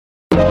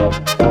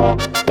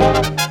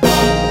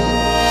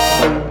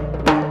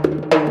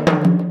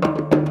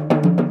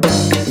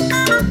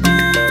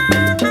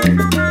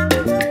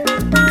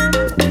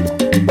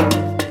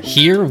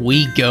Here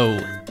we go,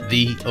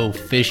 the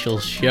official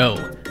show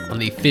on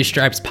the Fish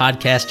Stripes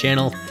podcast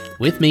channel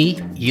with me,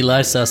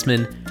 Eli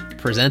Sussman,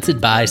 presented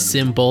by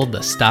Symbol,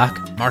 the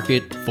stock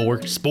market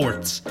for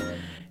sports.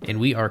 And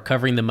we are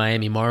covering the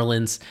Miami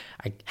Marlins.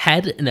 I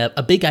had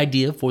a big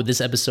idea for this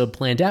episode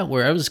planned out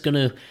where I was going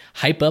to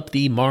hype up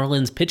the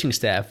Marlins pitching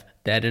staff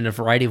that in a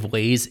variety of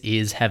ways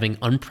is having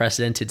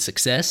unprecedented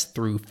success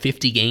through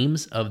 50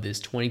 games of this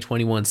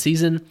 2021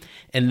 season.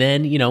 And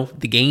then,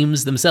 the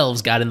games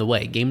themselves got in the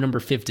way. Game number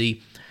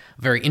 50,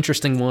 a very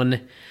interesting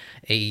one,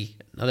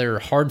 another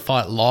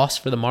hard-fought loss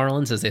for the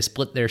Marlins as they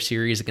split their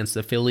series against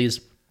the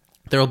Phillies.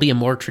 There will be a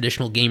more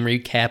traditional game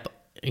recap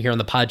here on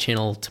the pod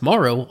channel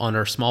tomorrow on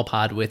our small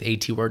pod with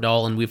A.T.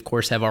 Wardall, and we of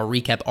course have our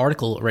recap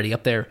article already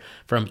up there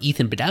from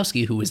Ethan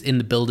Badowski, who was in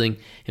the building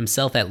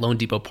himself at Lone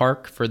Depot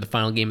Park for the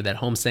final game of that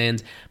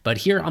homestand. But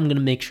here I'm going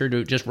to make sure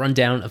to just run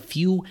down a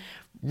few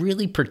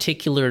really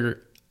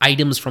particular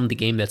items from the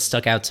game that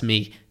stuck out to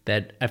me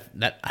that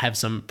have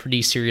some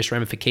pretty serious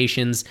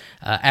ramifications.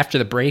 After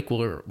the break,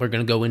 we're going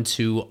to go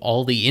into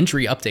all the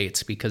injury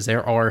updates because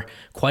there are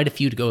quite a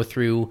few to go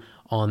through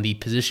on the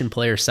position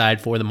player side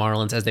for the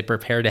Marlins as they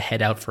prepare to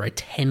head out for a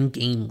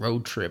 10-game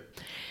road trip.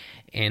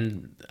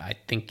 And I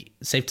think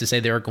it's safe to say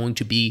there are going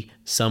to be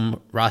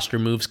some roster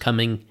moves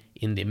coming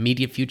in the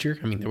immediate future.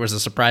 I mean, there was a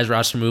surprise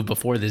roster move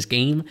before this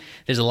game.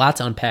 There's a lot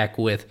to unpack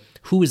with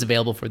who is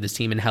available for this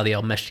team and how they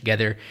all mesh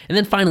together. And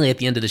then finally, at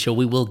the end of the show,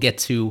 we will get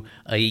to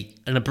an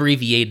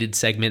abbreviated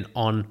segment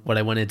on what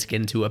I wanted to get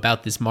into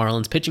about this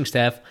Marlins pitching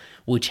staff,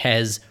 which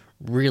has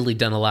really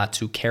done a lot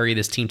to carry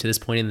this team to this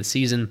point in the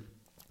season.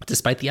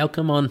 Despite the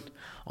outcome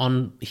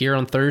on here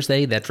on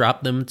Thursday that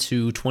dropped them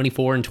to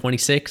 24 and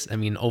 26, I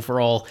mean,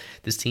 overall,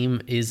 this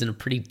team is in a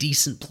pretty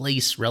decent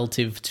place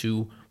relative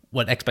to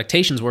what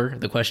expectations were.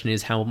 The question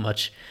is how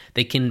much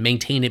they can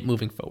maintain it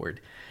moving forward.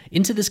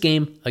 Into this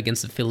game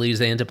against the Phillies,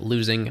 they end up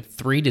losing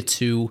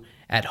 3-2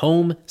 at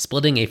home,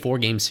 splitting a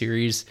 4-game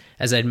series.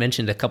 As I'd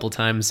mentioned a couple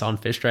times on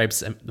Fish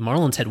Stripes, the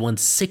Marlins had won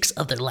 6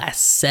 of their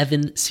last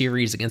 7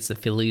 series against the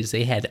Phillies.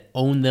 They had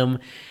owned them.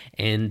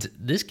 And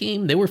this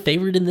game, they were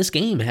favored in this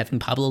game, having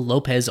Pablo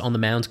Lopez on the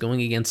mound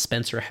going against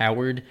Spencer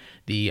Howard,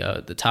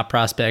 the top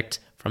prospect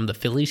from the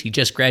Phillies. He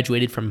just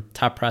graduated from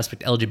top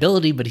prospect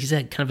eligibility, but he's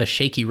had kind of a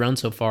shaky run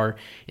so far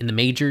in the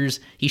majors.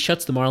 He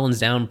shuts the Marlins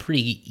down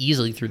pretty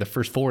easily through the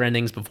first 4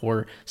 innings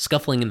before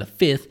scuffling in the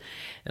 5th.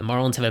 The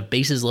Marlins have a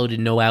bases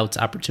loaded, no outs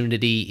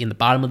opportunity in the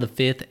bottom of the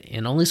 5th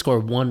and only score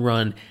 1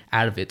 run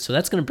out of it. So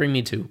that's going to bring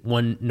me to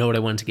one note I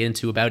wanted to get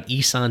into about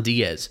Isan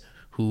Diaz,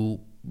 who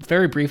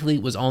very briefly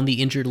was on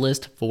the injured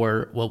list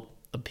for what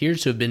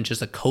appears to have been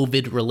just a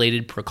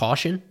COVID-related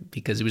precaution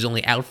because he was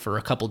only out for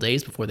a couple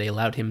days before they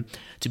allowed him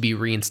to be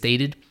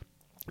reinstated.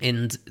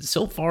 And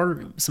so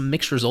far, some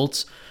mixed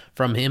results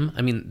from him.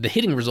 I mean, the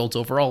hitting results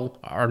overall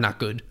are not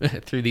good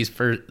through these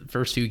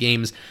first 2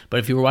 games. But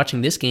if you were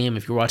watching this game,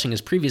 if you were watching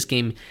his previous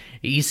game,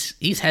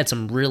 he's had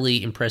some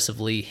really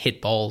impressively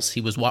hit balls.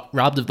 He was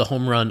robbed of the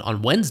home run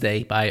on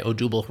Wednesday by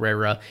Odubel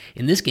Herrera.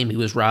 In this game, he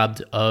was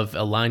robbed of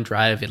a line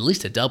drive, at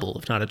least a double,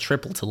 if not a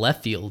triple to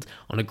left field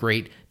on a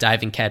great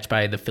diving catch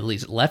by the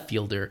Phillies left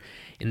fielder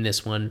in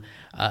this one.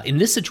 In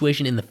this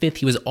situation, in the 5th,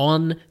 he was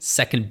on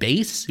second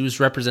base. He was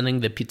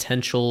representing the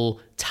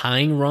potential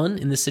tying run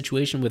in this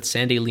situation with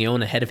Sandy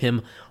Leon ahead of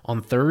him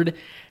on 3rd.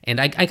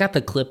 And I got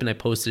the clip and I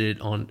posted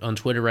it on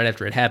Twitter right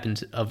after it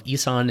happened of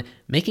Isan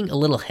making a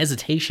little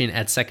hesitation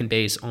at second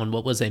base on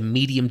what was a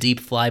medium deep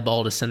fly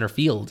ball to center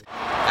field.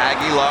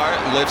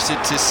 Aguilar lifts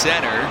it to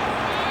center.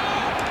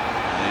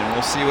 And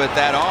we'll see what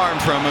that arm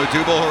from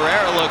Odubel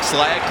Herrera looks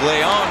like.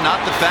 Leon,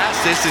 not the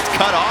fastest. It's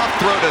cut off.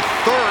 Throw to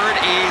 3rd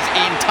is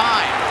in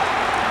time.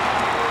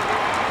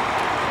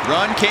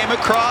 Run came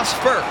across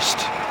first.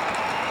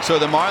 So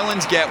the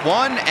Marlins get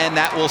 1, and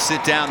that will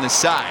sit down the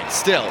side.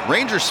 Still,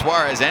 Ranger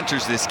Suarez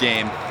enters this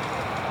game.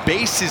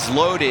 Bases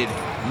loaded,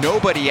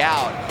 nobody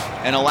out,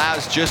 and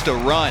allows just a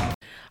run.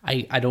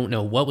 I don't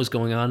know what was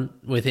going on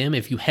with him.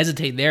 If you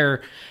hesitate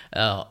there,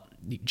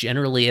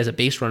 generally as a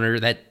base runner,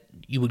 that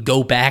you would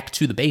go back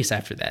to the base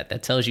after that.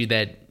 That tells you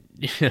that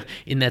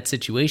in that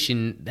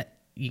situation, that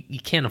you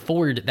can't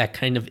afford that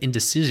kind of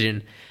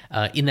indecision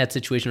in that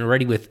situation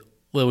already with,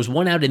 well, it was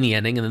 1 out in the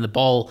inning, and then the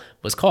ball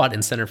was caught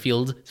in center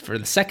field for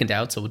the 2nd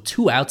out, so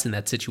 2 outs in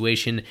that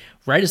situation,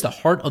 right as the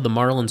heart of the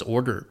Marlins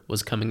order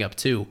was coming up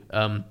too.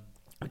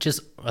 Which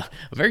is a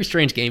very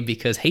strange game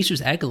because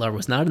Jesus Aguilar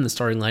was not in the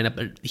starting lineup,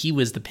 but he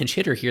was the pinch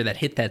hitter here that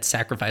hit that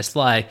sacrifice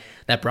fly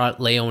that brought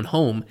Leon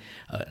home.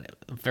 A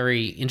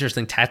very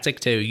interesting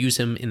tactic to use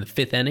him in the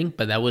 5th inning,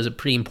 but that was a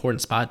pretty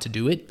important spot to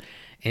do it.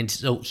 And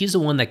so he's the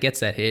one that gets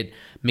that hit.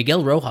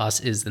 Miguel Rojas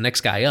is the next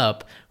guy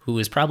up, who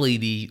is probably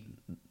the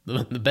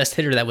the best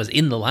hitter that was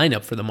in the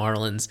lineup for the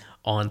Marlins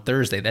on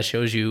Thursday. That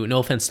shows you, no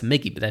offense to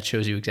Mickey, but that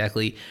shows you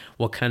exactly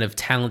what kind of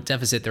talent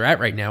deficit they're at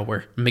right now,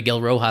 where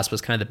Miguel Rojas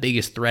was kind of the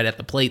biggest threat at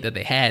the plate that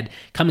they had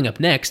coming up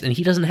next, and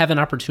he doesn't have an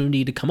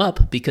opportunity to come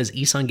up because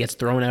Isan gets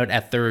thrown out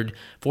at third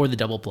for the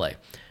double play.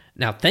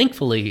 Now,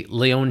 thankfully,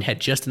 Leon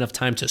had just enough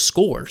time to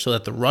score so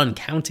that the run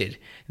counted,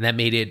 and that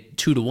made it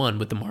 2-1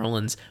 with the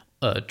Marlins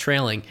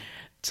trailing.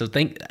 So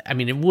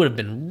it would have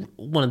been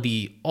one of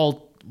the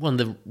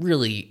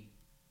really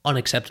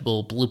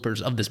unacceptable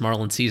bloopers of this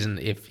Marlins season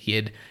if he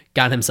had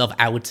gotten himself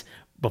out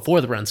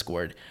before the run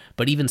scored.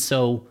 But even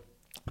so,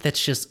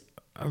 that's just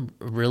a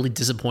really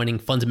disappointing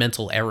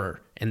fundamental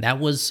error. And that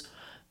was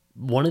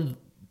one of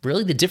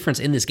really the difference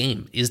in this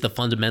game is the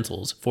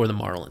fundamentals for the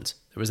Marlins.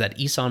 There was that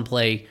Isan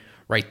play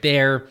right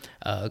there,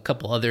 a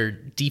couple other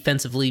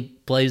defensively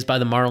plays by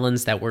the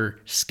Marlins that were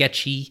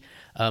sketchy.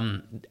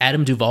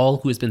 Adam Duvall,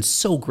 who has been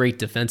so great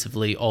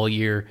defensively all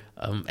year,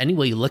 any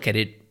way you look at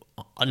it,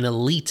 an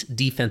elite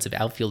defensive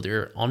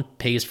outfielder on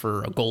pace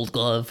for a Gold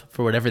Glove,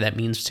 for whatever that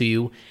means to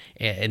you.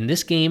 In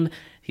this game,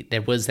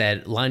 there was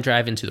that line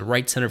drive into the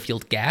right center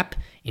field gap,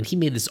 and he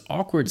made this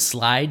awkward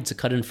slide to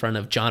cut in front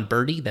of John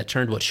Birdie that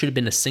turned what should have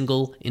been a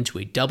single into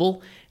a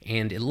double,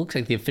 and it looks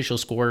like the official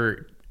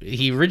scorer,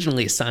 he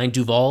originally assigned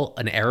Duvall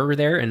an error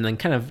there and then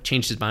kind of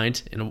changed his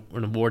mind and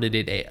awarded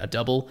it a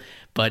double,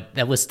 but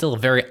that was still a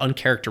very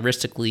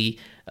uncharacteristically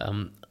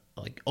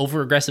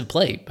over-aggressive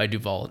play by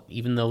Duvall,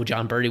 even though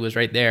John Birdie was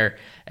right there,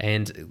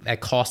 and that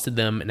costed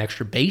them an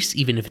extra base,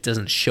 even if it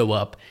doesn't show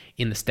up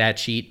in the stat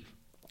sheet.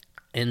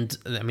 And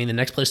the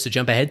next place to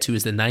jump ahead to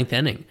is the ninth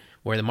inning,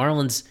 where the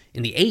Marlins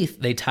in the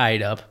eighth, they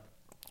tied up.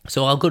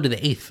 So I'll go to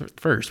the eighth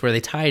first, where they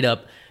tied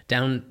up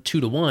down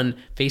 2-1,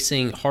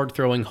 facing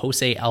hard-throwing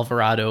Jose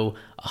Alvarado,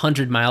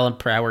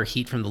 100-mile-per-hour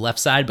heat from the left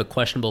side, but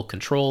questionable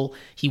control.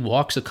 He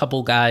walks a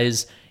couple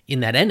guys in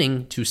that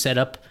inning to set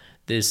up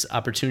this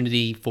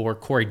opportunity for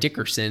Corey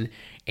Dickerson,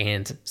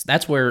 and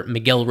that's where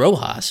Miguel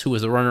Rojas, who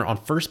was the runner on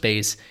first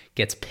base,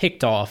 gets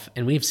picked off,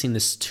 and we've seen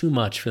this too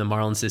much for the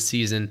Marlins this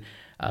season.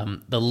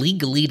 The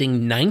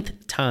league-leading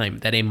 9th time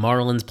that a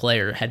Marlins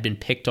player had been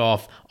picked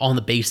off on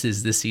the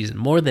bases this season,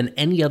 more than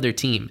any other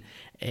team,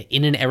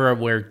 in an era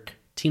where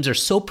teams are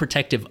so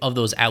protective of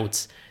those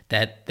outs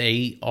that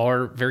they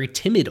are very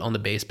timid on the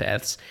base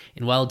paths.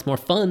 And while it's more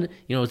fun,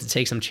 to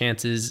take some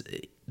chances,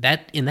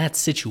 that in that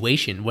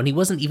situation, when he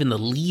wasn't even the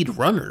lead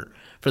runner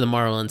for the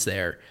Marlins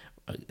there,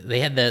 they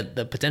had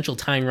the potential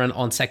tying run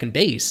on second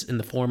base in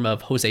the form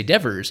of Jose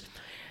Devers.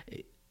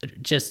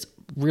 Just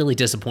really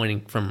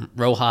disappointing from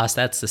Rojas.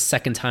 That's the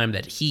second time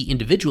that he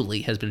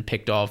individually has been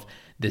picked off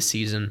this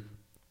season,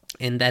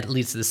 and that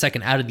leads to the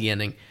second out of the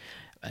inning.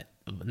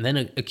 And then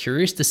a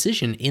curious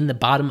decision in the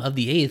bottom of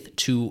the eighth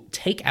to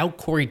take out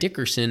Corey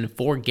Dickerson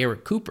for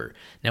Garrett Cooper.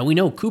 Now, we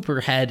know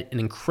Cooper had an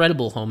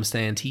incredible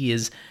homestand. He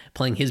is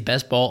playing his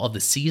best ball of the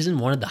season,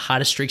 one of the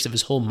hottest streaks of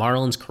his whole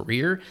Marlins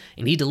career,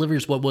 and he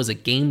delivers what was a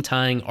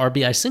game-tying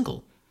RBI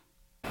single.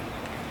 Cooper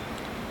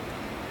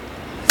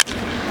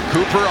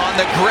on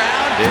the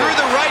ground through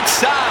the right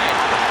side.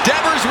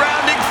 Devers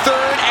rounding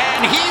third,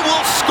 and he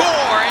will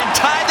score and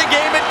tie the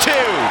game at 2.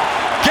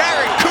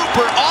 Garrett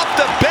Cooper off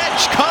the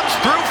bench comes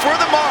through for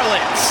the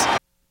Marlins.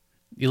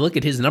 You look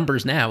at his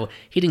numbers now,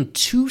 hitting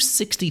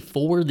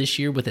 .264 this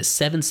year with a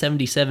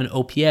 .777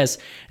 OPS,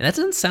 and that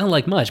doesn't sound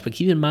like much, but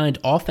keep in mind,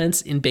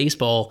 offense in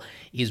baseball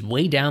is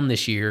way down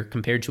this year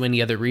compared to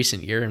any other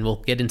recent year, and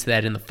we'll get into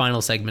that in the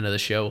final segment of the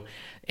show.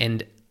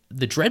 And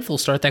the dreadful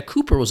start that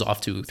Cooper was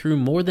off to through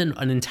more than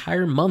an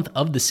entire month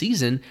of the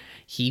season,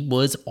 he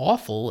was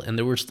awful, and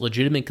there were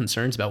legitimate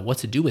concerns about what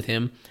to do with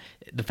him.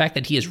 The fact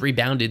that he has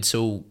rebounded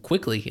so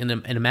quickly in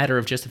a matter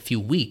of just a few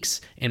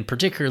weeks, and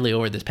particularly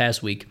over this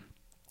past week,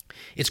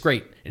 it's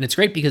great. And it's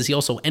great because he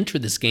also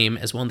entered this game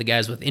as one of the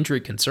guys with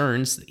injury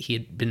concerns. He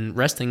had been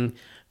resting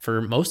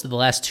for most of the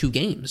last 2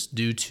 games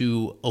due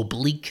to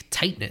oblique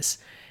tightness,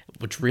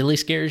 which really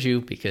scares you,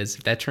 because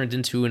if that turns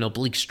into an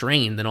oblique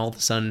strain, then all of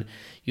a sudden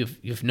you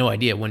have no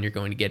idea when you're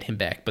going to get him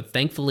back. But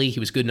thankfully, he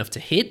was good enough to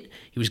hit.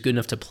 He was good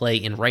enough to play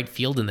in right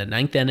field in the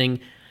 9th inning.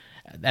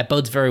 That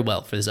bodes very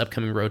well for this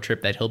upcoming road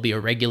trip, that he'll be a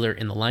regular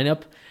in the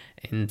lineup.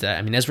 And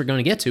as we're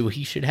going to get to,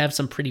 he should have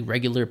some pretty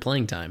regular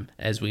playing time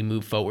as we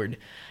move forward.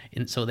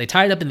 And so they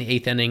tied up in the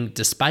 8th inning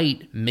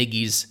despite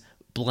Miggy's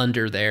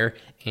blunder there,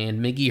 and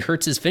Miggy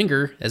hurts his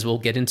finger, as we'll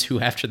get into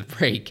after the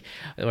break,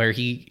 where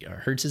he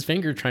hurts his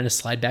finger trying to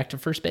slide back to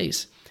first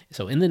base.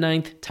 So in the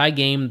 9th, tie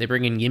game, they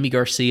bring in Yimi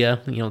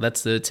Garcia.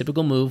 That's the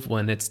typical move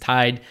when it's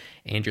tied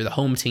and you're the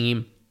home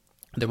team.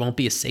 There won't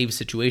be a save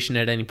situation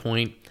at any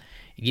point.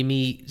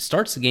 Yimi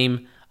starts the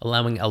game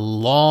allowing a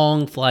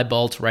long fly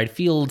ball to right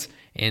field,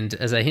 and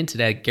as I hinted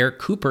at, Garrett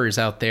Cooper is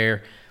out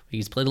there.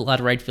 He's played a lot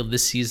of right field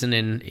this season,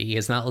 and he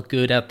has not looked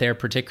good out there,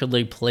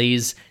 particularly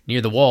plays near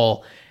the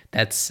wall.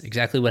 That's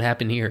exactly what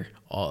happened here.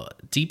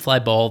 Deep fly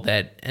ball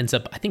that ends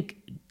up, I think,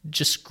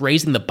 just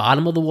grazing the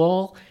bottom of the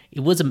wall it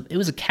was a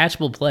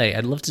catchable play.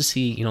 I'd love to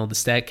see, the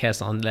stat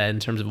cast on that in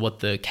terms of what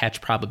the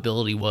catch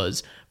probability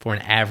was for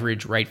an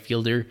average right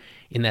fielder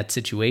in that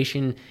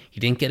situation. He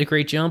didn't get a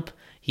great jump.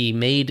 He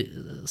made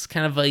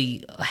kind of a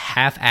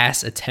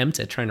half-ass attempt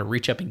at trying to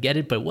reach up and get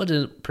it, but it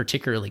wasn't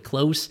particularly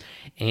close,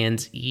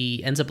 and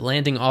he ends up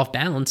landing off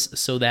balance,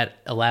 so that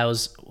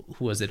allows,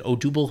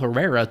 Odubel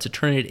Herrera to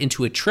turn it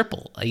into a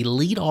triple, a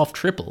lead-off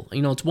triple.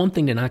 It's one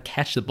thing to not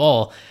catch the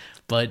ball,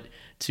 but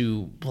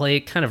to play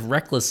it kind of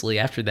recklessly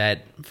after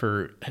that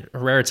for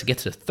Herrera to get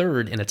to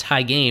third in a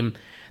tie game,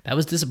 that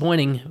was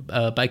disappointing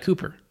by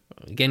Cooper.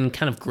 Again,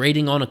 kind of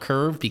grading on a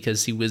curve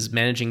because he was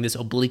managing this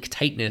oblique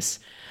tightness.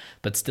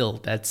 But still,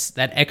 that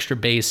extra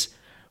base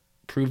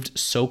proved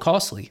so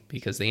costly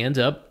because they end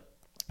up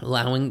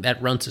allowing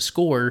that run to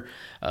score.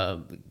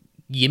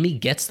 Yimi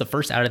gets the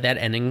first out of that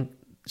inning,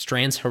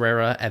 strands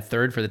Herrera at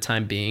third for the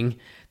time being.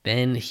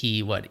 Then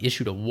he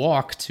issued a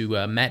walk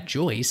to Matt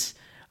Joyce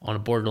on a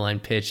borderline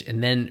pitch,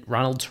 and then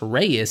Ronald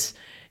Torreyes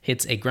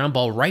hits a ground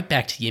ball right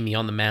back to Yimi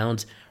on the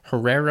mound.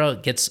 Herrera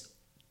gets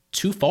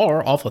too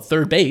far off of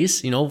third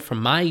base,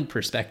 from my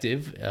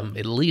perspective,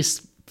 at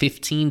least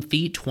 15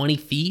 feet, 20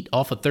 feet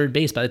off of third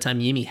base by the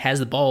time Yimi has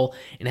the ball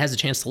and has a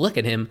chance to look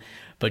at him.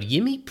 But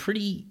Yimi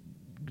pretty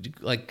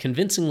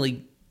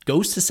convincingly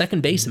goes to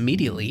second base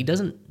immediately. He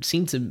doesn't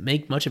seem to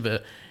make much of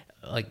a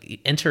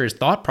enter his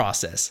thought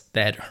process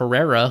that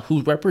Herrera,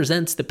 who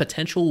represents the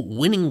potential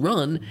winning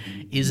run,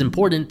 is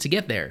important to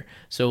get there.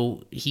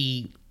 So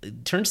he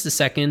turns to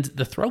second.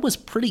 The throw was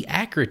pretty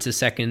accurate to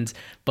second,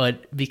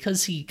 but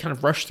because he kind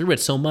of rushed through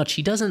it so much,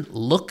 he doesn't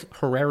look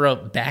Herrera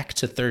back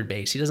to third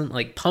base. He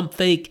doesn't pump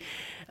fake.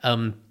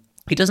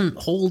 He doesn't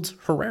hold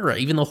Herrera,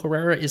 even though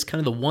Herrera is kind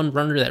of the one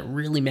runner that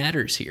really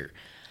matters here.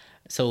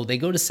 So they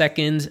go to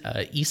second.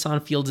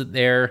 Isan fields it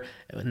there.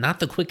 Not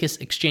the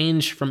quickest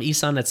exchange from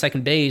Isan at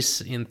second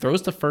base, and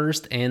throws to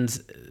first, and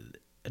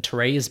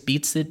Torreyes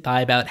beats it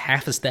by about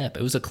half a step.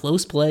 It was a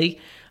close play,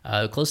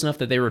 close enough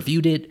that they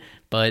reviewed it,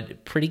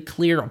 but pretty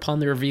clear upon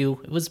the review.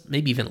 It was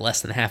maybe even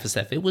less than half a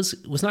step. It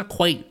was not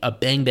quite a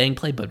bang-bang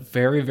play, but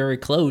very, very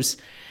close.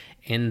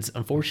 And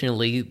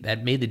unfortunately,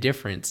 that made the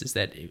difference, is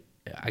that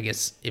I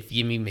guess if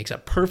Yimi makes a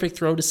perfect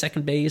throw to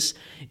second base,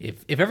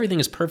 if everything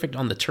is perfect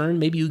on the turn,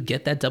 maybe you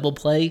get that double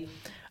play.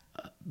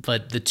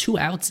 But the two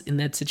outs in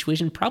that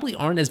situation probably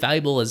aren't as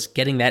valuable as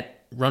getting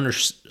that runner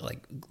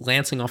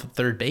glancing off of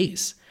third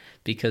base,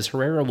 because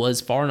Herrera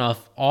was far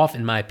enough off,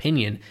 in my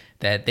opinion,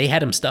 that they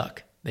had him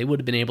stuck. They would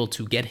have been able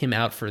to get him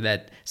out for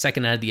that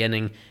second out of the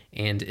inning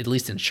and at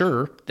least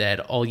ensure that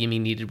all Yimi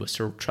needed was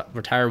to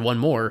retire one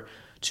more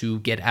to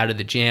get out of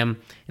the jam.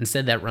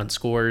 Instead, that run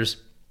scores.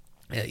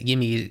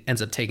 Yimi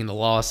ends up taking the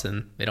loss,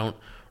 and they don't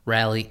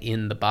rally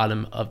in the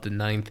bottom of the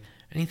ninth.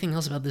 Anything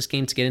else about this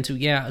game to get into?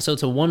 Yeah, so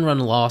it's a one-run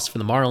loss for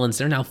the Marlins.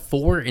 They're now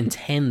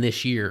 4-10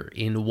 this year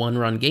in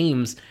one-run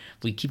games.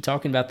 We keep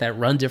talking about that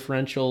run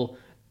differential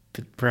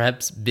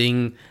perhaps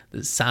being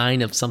the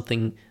sign of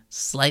something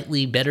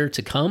slightly better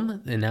to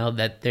come. And now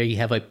that there you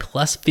have a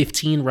plus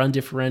 15 run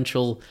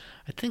differential,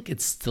 I think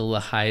it's still the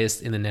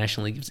highest in the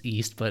National League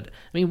East, but I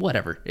mean,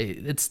 whatever.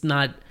 It's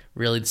not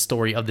really the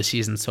story of the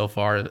season so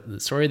far. The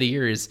story of the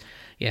year is,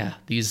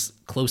 these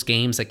close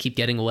games that keep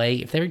getting away.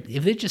 If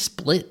they just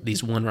split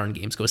these one-run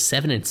games, go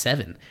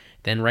 7-7,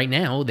 then right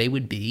now they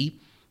would be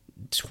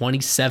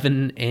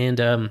 27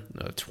 and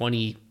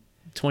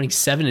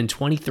 27 and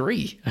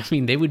 23. I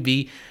mean, they would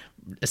be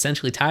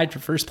essentially tied for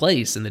first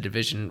place in the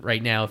division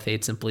right now if they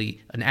had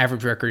simply an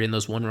average record in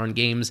those one-run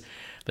games.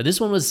 But this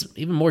one was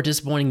even more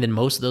disappointing than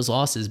most of those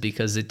losses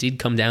because it did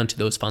come down to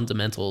those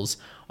fundamentals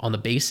on the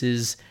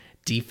bases,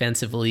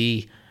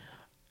 defensively,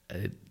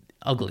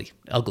 ugly.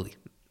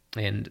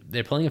 And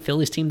they're playing a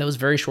Phillies team that was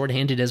very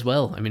shorthanded as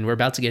well. I mean, we're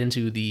about to get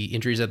into the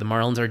injuries that the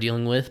Marlins are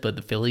dealing with, but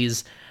the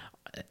Phillies,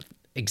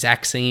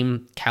 exact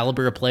same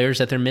caliber of players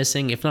that they're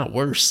missing, if not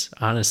worse,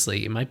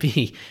 honestly. It might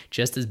be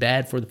just as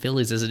bad for the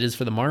Phillies as it is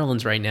for the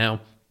Marlins right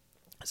now.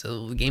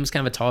 So the game's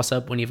kind of a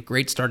toss-up. When you have a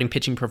great starting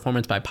pitching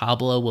performance by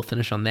Pablo, we'll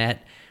finish on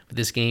that with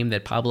this game,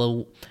 that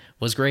Pablo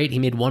was great. He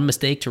made one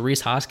mistake to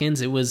Rhys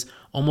Hoskins. It was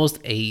almost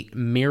a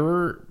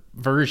mirror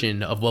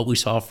version of what we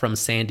saw from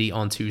Sandy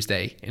on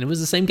Tuesday. And it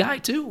was the same guy,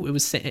 too. It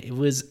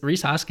was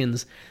Rhys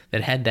Hoskins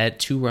that had that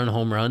 2-run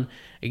home run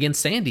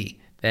against Sandy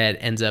that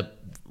ends up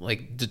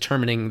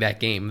determining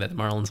that game that the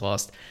Marlins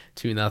lost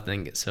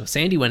 2-0. So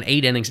Sandy went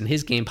 8 innings in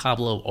his game.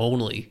 Pablo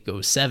only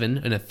goes 7,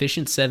 an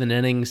efficient 7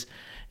 innings.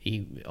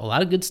 A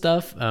lot of good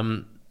stuff.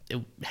 It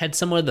had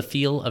somewhat of the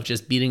feel of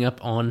just beating up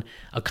on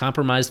a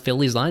compromised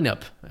Phillies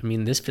lineup. I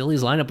mean, this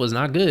Phillies lineup was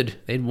not good.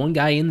 They had one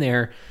guy in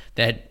there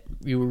that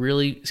you were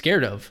really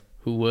scared of,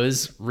 who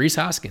was Rhys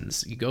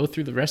Hoskins. You go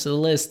through the rest of the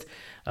list.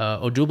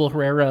 Odubel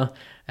Herrera,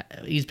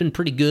 he's been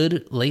pretty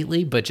good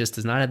lately, but just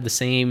does not have the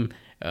same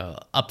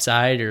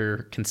upside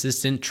or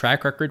consistent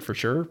track record for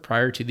sure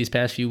prior to these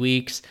past few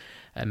weeks.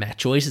 Matt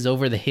Joyce is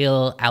over the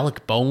hill.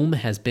 Alec Boehm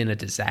has been a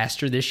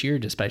disaster this year,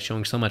 despite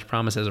showing so much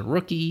promise as a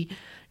rookie.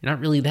 You're not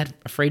really that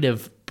afraid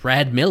of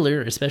Brad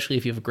Miller, especially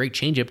if you have a great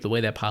changeup the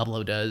way that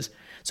Pablo does.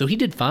 So he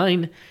did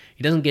fine.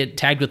 He doesn't get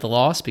tagged with the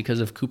loss because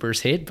of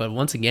Cooper's hit, but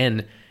once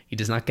again, he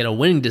does not get a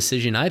winning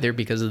decision either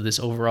because of this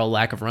overall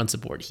lack of run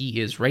support. He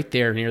is right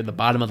there near the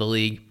bottom of the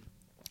league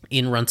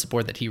in run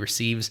support that he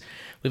receives.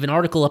 We have an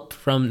article up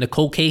from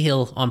Nicole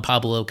Cahill on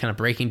Pablo kind of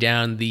breaking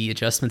down the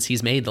adjustments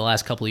he's made the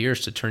last couple of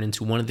years to turn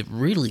into one of the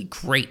really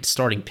great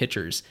starting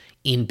pitchers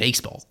in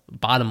baseball.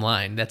 Bottom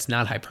line, that's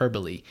not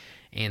hyperbole.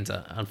 And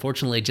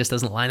unfortunately, it just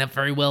doesn't line up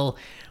very well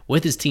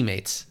with his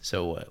teammates.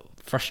 So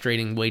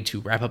frustrating way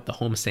to wrap up the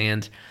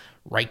homestand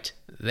right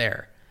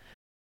there.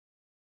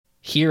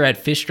 Here at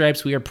Fish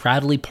Stripes, we are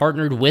proudly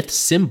partnered with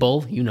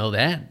SimBull. You know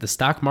that, the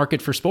stock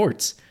market for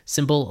sports.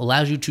 SimBull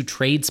allows you to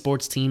trade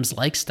sports teams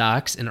like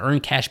stocks and earn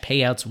cash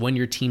payouts when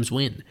your teams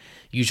win.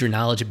 Use your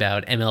knowledge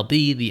about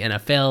MLB, the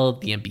NFL,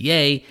 the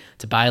NBA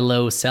to buy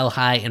low, sell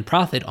high, and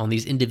profit on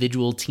these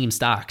individual team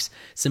stocks.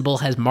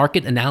 SimBull has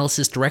market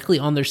analysis directly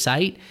on their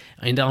site,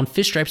 and on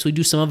Fish Stripes, we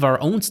do some of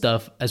our own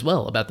stuff as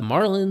well about the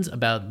Marlins,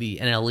 about the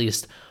NL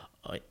East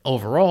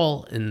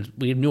overall, and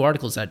we have new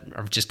articles that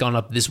have just gone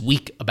up this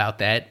week about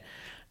that.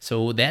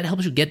 So that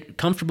helps you get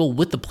comfortable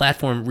with the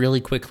platform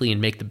really quickly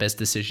and make the best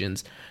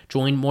decisions.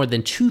 Join more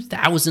than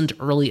 2,000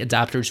 early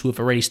adopters who have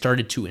already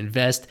started to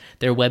invest.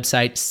 Their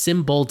website,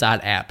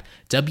 simbull.app,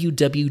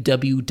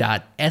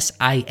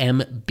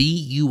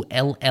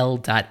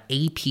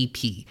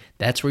 www.simbull.app.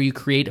 That's where you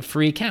create a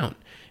free account.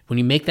 When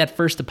you make that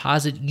first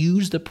deposit,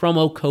 use the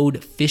promo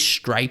code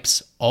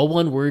FISHSTRIPES, all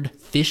one word,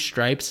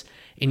 FISHSTRIPES,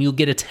 and you'll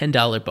get a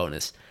 $10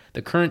 bonus.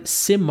 The current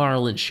Sim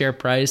Marlin share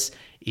price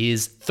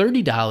is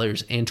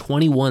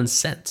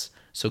 $30.21.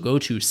 So go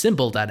to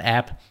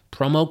simbull.app,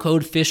 promo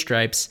code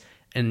FISHSTRIPES,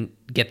 and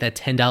get that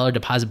 $10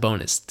 deposit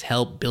bonus to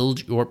help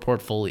build your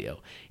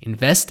portfolio.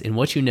 Invest in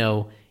what you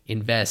know,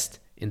 invest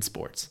in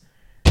sports.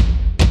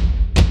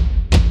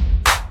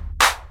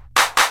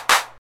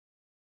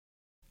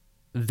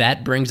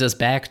 That brings us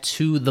back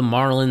to the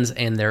Marlins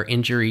and their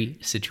injury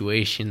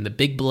situation. The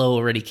big blow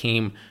already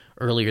came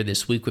earlier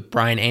this week with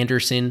Brian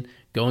Anderson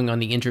going on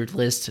the injured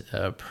list.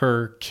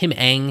 Per Kim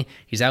Ng,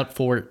 he's out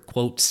for,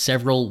 quote,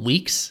 several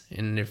weeks.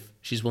 And if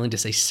she's willing to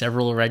say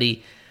several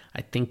already,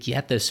 I think you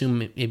have to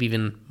assume maybe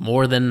even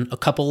more than a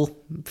couple,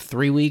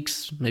 3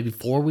 weeks, maybe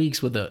 4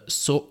 weeks with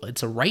it's a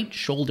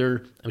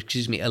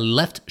a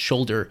left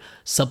shoulder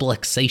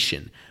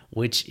subluxation,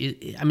 which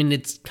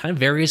it's kind of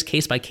varies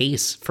case by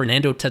case.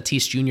 Fernando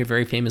Tatis Jr.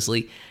 very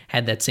famously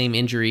had that same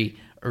injury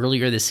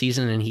earlier this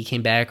season, and he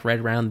came back right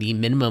around the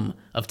minimum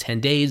of 10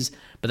 days,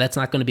 but that's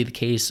not going to be the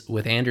case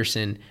with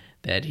Anderson,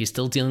 that he's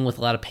still dealing with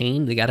a lot of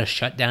pain. They got to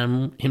shut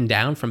him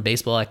down from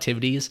baseball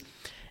activities,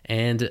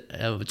 and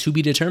to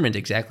be determined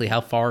exactly how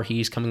far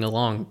he's coming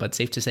along, but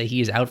safe to say he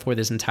is out for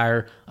this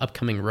entire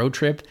upcoming road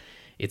trip.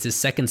 It's his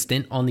second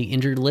stint on the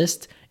injured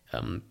list.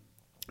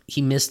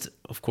 He missed,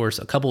 of course,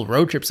 a couple of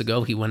road trips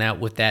ago. He went out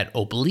with that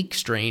oblique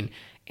strain,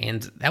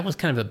 and that was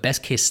kind of a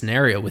best case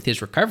scenario with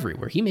his recovery,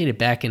 where he made it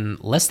back in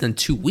less than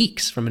 2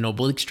 weeks from an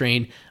oblique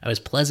strain. I was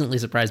pleasantly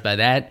surprised by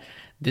that.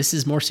 This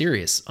is more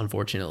serious,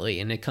 unfortunately,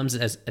 and it comes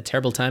as a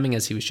terrible timing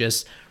as he was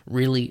just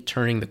really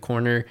turning the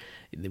corner.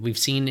 We've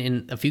seen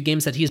in a few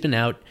games that he's been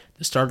out,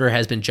 the starter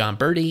has been John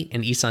Birdie,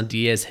 and Isan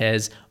Diaz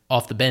has,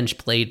 off the bench,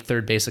 played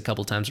third base a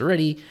couple times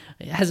already.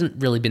 It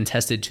hasn't really been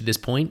tested to this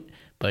point,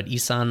 but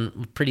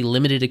Isan, pretty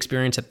limited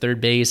experience at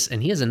third base,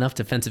 and he has enough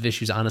defensive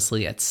issues,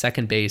 honestly, at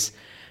second base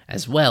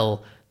as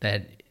well,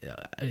 that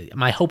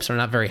my hopes are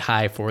not very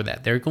high for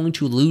that. They're going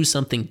to lose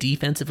something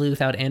defensively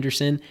without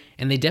Anderson,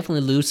 and they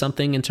definitely lose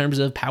something in terms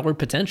of power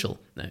potential.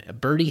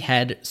 Birdie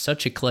had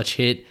such a clutch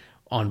hit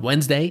on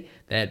Wednesday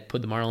that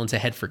put the Marlins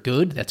ahead for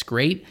good. That's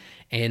great.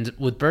 And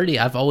with Birdie,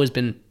 I've always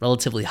been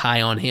relatively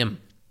high on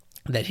him.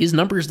 That his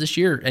numbers this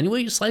year, any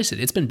way you slice it,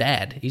 it's been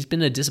bad. He's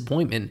been a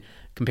disappointment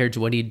compared to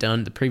what he'd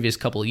done the previous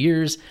couple of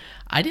years.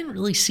 I didn't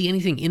really see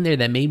anything in there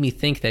that made me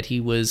think that he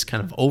was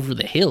kind of over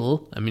the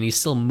hill. I mean, he's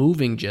still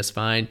moving just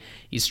fine.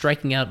 He's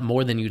striking out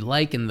more than you'd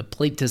like, and the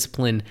plate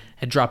discipline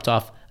had dropped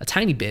off a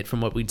tiny bit from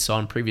what we'd saw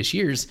in previous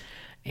years.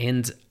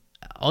 And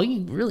all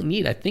you really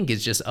need, I think,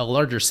 is just a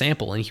larger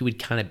sample, and he would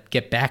kind of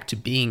get back to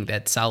being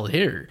that solid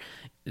hitter.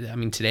 I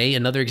mean, today,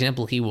 another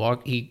example,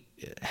 he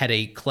had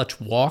a clutch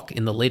walk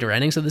in the later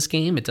innings of this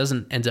game. It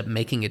doesn't end up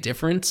making a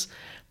difference,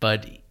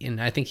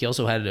 and I think he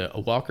also had a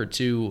walk or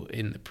two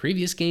in the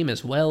previous game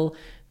as well.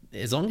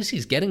 As long as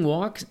he's getting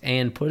walks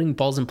and putting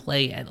balls in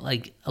play at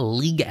like a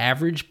league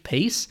average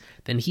pace,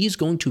 then he's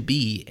going to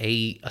be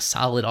a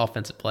solid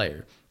offensive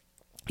player.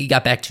 He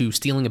got back to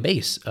stealing a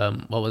base.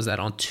 What was that,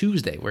 on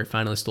Tuesday, where he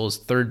finally stole his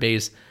third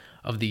base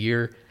of the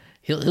year.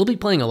 He'll be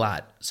playing a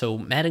lot. So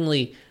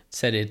Mattingly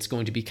said it's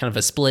going to be kind of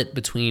a split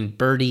between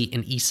Birdie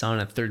and Isan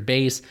at third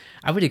base.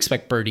 I would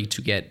expect Birdie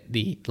to get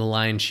the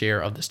lion's share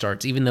of the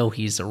starts, even though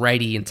he's a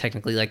righty and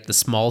technically like the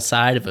small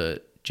side of a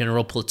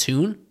general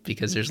platoon,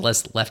 because there's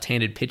less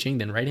left-handed pitching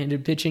than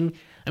right-handed pitching.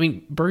 I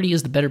mean, Birdie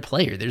is the better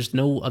player. There's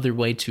no other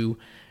way to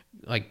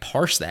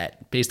parse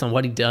that based on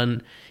what he'd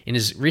done in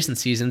his recent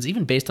seasons,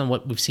 even based on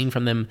what we've seen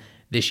from them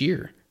this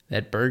year.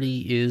 That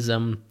Birdie is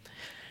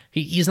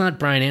he's not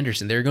Brian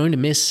Anderson. They're going to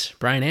miss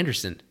Brian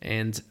Anderson.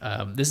 And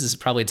this is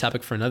probably a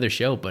topic for another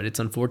show, but it's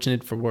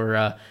unfortunate for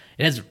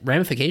it has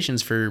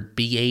ramifications for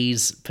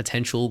BA's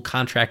potential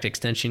contract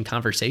extension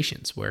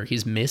conversations, where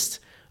he's missed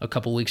a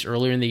couple weeks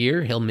earlier in the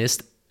year. He'll miss,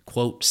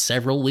 quote,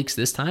 several weeks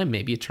this time.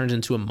 Maybe it turns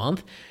into a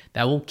month.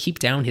 That will keep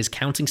down his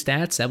counting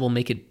stats. That will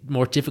make it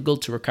more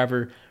difficult to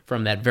recover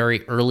from that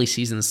very early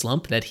season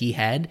slump that he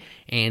had,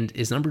 and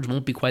his numbers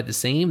won't be quite the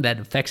same. That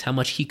affects how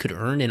much he could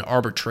earn in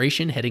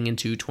arbitration heading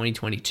into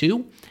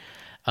 2022.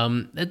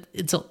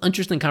 It's an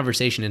interesting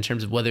conversation in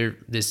terms of whether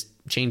this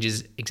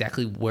changes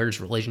exactly where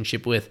his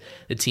relationship with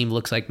the team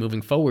looks like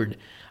moving forward.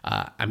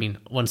 I mean,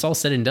 when it's all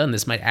said and done,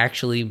 this might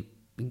actually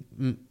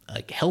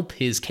help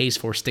his case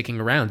for sticking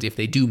around if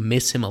they do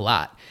miss him a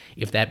lot.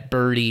 If that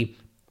Birdie,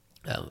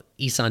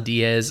 Isan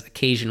Diaz,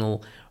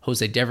 occasional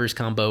Jose Devers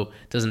combo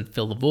doesn't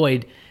fill the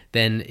void,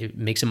 then it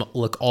makes him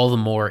look all the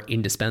more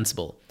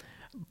indispensable.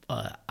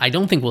 I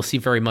don't think we'll see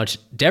very much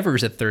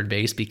Devers at third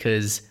base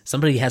because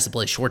somebody has to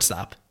play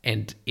shortstop,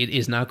 and it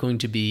is not going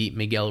to be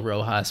Miguel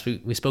Rojas.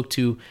 We spoke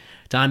to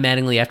Don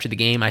Mattingly after the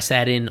game. I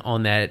sat in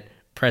on that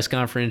press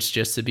conference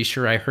just to be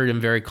sure I heard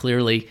him very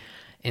clearly,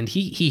 and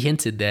he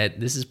hinted that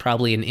this is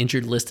probably an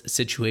injured list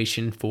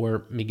situation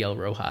for Miguel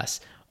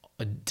Rojas.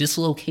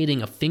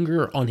 Dislocating a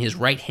finger on his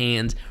right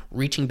hand,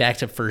 reaching back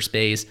to first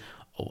base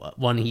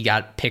when he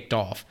got picked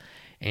off.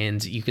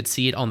 And you could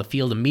see it on the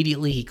field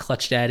immediately. He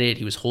clutched at it.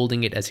 He was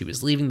holding it as he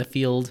was leaving the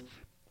field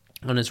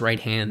on his right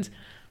hand.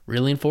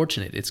 Really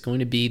unfortunate. It's going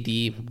to be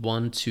the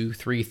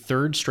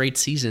third straight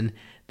season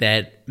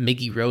that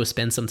Miggy Rose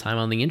spent some time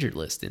on the injured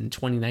list. In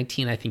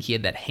 2019, I think he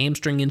had that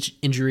hamstring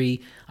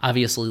injury.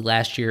 Obviously,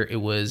 last year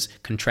it was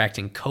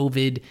contracting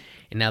COVID.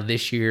 And now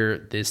this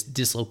year, this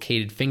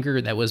dislocated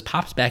finger that was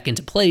popped back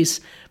into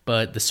place,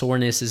 but the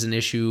soreness is an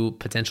issue,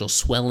 potential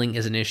swelling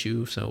is an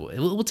issue. So it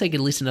will take at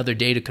least another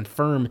day to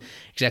confirm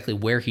exactly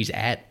where he's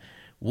at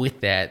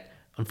with that.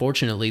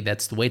 Unfortunately,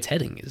 that's the way it's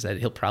heading, is that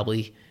he'll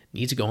probably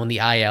need to go on the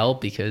IL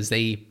because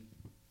they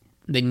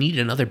need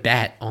another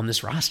bat on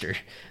this roster.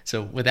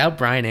 So without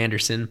Brian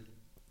Anderson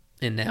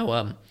and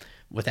now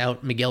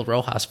without Miguel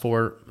Rojas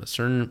for a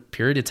certain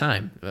period of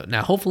time,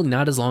 now hopefully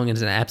not as long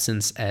as an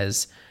absence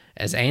as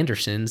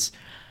Anderson's,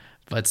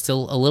 but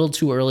still a little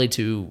too early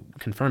to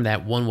confirm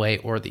that one way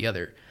or the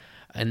other.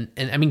 And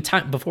I mean,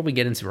 before we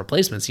get into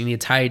replacements, you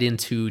need to tie it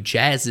into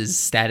Jazz's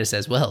status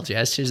as well.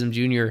 Jazz Chisholm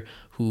Jr.,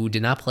 who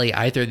did not play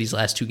either of these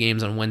last two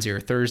games on Wednesday or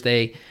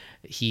Thursday.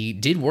 He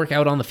did work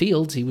out on the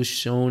field. He was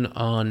shown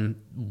on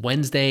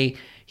Wednesday.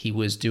 He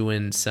was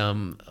doing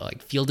some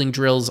fielding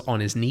drills on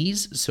his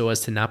knees so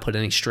as to not put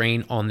any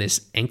strain on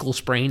this ankle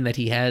sprain that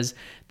he has.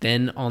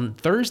 Then on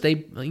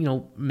Thursday,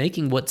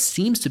 making what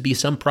seems to be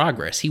some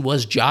progress. He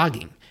was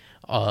jogging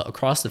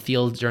across the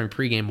field during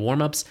pregame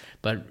warmups,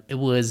 but it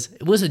was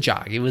a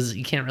jog.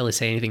 You can't really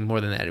say anything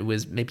more than that. It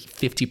was maybe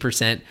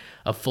 50%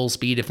 of full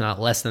speed, if not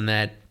less than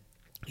that.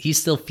 He's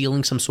still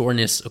feeling some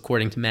soreness,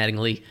 according to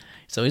Mattingly.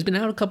 So he's been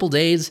out a couple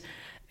days,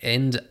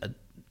 and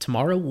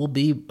tomorrow will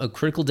be a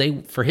critical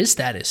day for his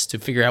status to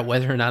figure out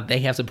whether or not they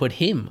have to put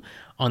him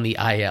on the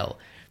IL.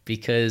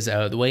 Because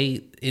the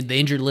way the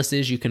injured list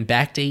is, you can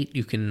backdate,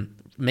 you can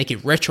make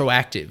it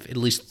retroactive at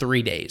least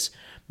 3 days.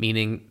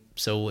 Meaning,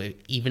 so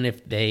even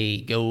if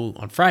they go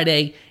on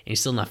Friday and he's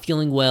still not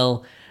feeling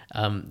well,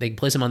 they can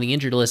place him on the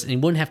injured list, and he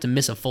wouldn't have to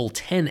miss a full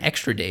 10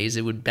 extra days.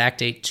 It would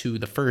backdate to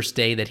the first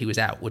day that he was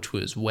out, which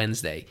was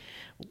Wednesday.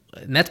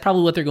 And that's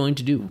probably what they're going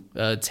to do.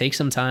 Take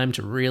some time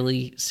to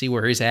really see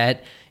where he's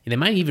at. And they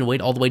might even wait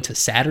all the way to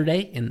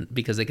Saturday, and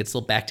because they could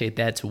still backdate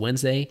that to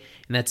Wednesday.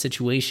 In that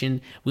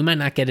situation, we might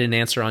not get an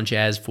answer on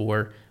Jazz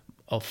for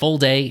a full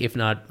day, if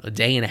not a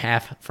day and a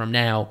half from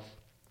now,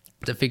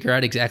 to figure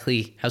out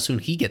exactly how soon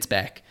he gets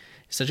back.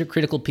 It's such a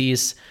critical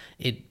piece.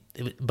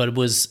 But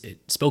it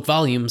spoke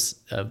volumes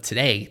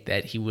today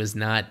that he was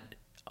not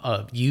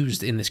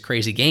used in this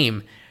crazy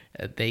game.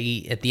 At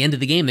the end of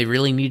the game, they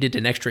really needed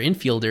an extra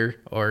infielder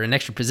or an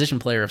extra position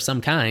player of some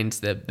kind.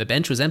 The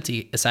bench was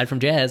empty aside from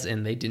Jazz,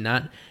 and they did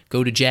not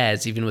go to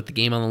Jazz even with the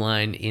game on the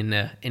line in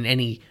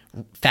any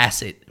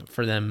facet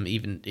for them,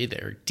 even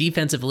either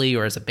defensively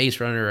or as a base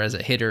runner or as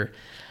a hitter.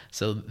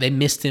 So they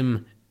missed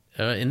him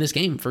in this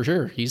game for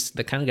sure. He's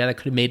the kind of guy that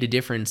could have made a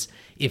difference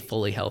if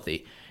fully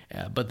healthy.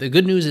 But the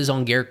good news is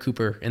on Garrett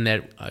Cooper, in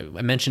that I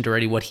mentioned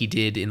already what he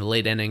did in the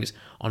late innings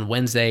on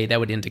Wednesday. That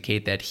would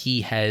indicate that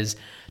he has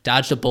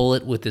dodged a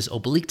bullet with this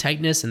oblique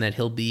tightness, and that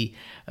he'll be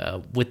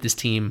with this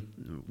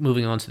team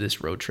moving on to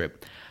this road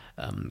trip.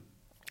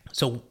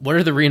 So what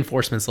are the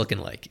reinforcements looking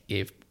like?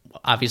 If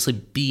obviously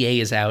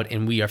BA is out,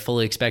 and we are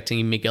fully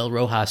expecting Miguel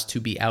Rojas to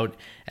be out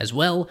as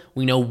well.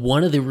 We know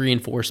one of the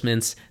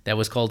reinforcements that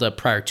was called up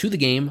prior to the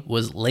game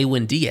was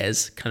Lewin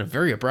Diaz, kind of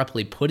very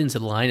abruptly put into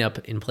the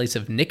lineup in place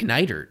of Nick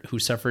Neidert, who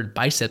suffered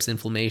biceps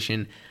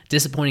inflammation.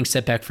 Disappointing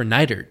setback for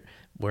Neidert,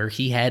 where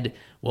he had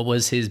what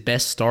was his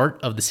best start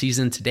of the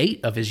season to date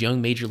of his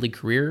young major league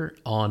career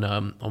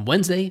on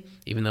Wednesday,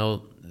 even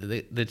though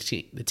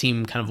the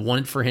team kind of won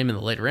it for him in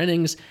the later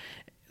innings.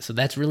 So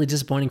that's really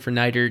disappointing for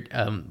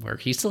Neidert, where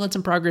he still had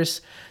some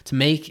progress to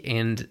make,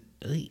 and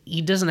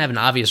he doesn't have an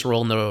obvious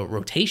role in the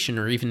rotation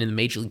or even in the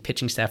major league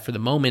pitching staff for the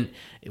moment,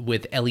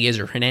 with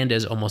Eliezer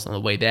Hernandez almost on the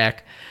way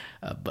back.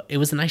 But it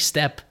was a nice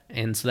step,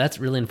 and so that's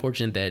really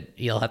unfortunate that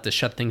he'll have to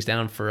shut things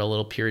down for a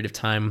little period of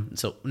time.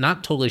 So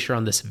not totally sure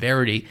on the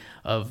severity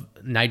of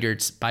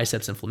Neidert's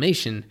biceps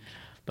inflammation,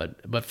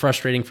 but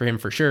frustrating for him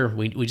for sure.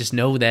 We just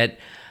know that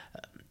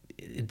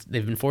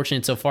they've been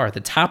fortunate so far at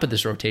the top of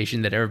this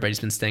rotation that everybody's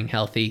been staying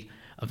healthy.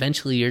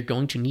 Eventually, you're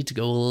going to need to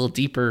go a little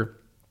deeper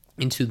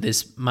into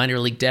this minor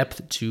league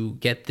depth to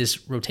get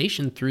this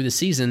rotation through the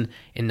season,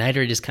 and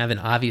Neidert is kind of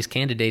an obvious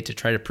candidate to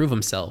try to prove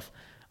himself.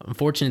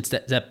 Unfortunate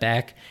step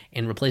back,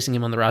 and replacing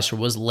him on the roster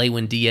was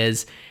Lewin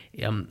Diaz,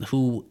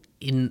 who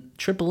in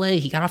AAA,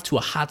 he got off to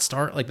a hot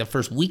start like the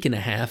first week and a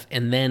half,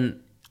 and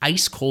then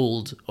ice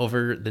cold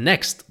over the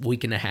next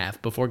week and a half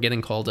before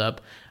getting called up.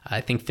 I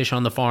think Fish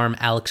on the Farm,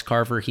 Alex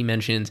Carver, he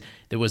mentioned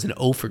there was an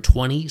 0 for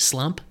 20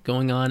 slump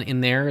going on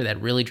in there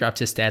that really dropped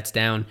his stats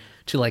down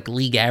to like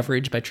league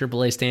average by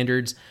AAA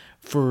standards.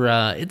 For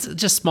it's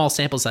just small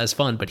sample size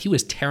fun, but he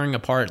was tearing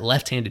apart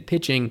left-handed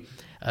pitching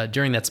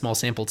during that small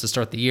sample to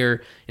start the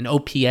year. An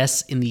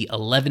OPS in the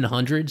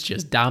 1100s,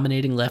 just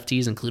dominating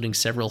lefties, including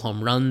several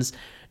home runs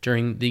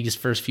during these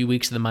first few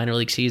weeks of the minor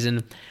league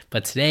season.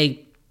 But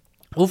today,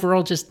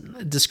 overall, just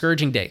a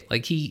discouraging day.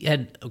 Like, he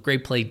had a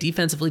great play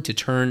defensively to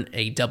turn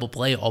a double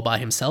play all by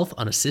himself,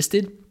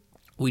 unassisted.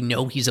 We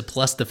know he's a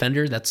plus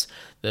defender. That's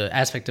the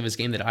aspect of his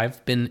game that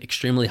I've been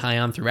extremely high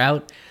on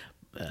throughout.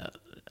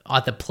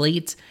 At the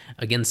plate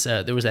against,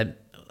 I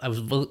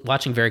was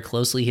watching very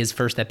closely his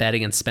first at bat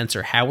against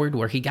Spencer Howard,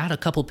 where he got a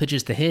couple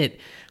pitches to hit,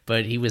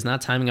 but he was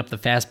not timing up the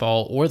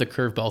fastball or the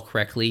curveball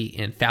correctly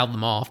and fouled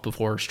them off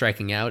before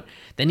striking out.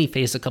 Then he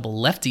faced a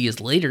couple lefties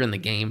later in the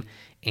game,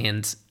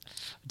 and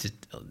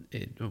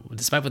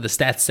despite what the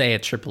stats say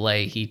at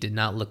AAA, he did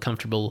not look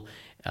comfortable.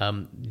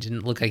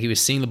 Didn't look like he was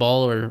seeing the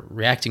ball or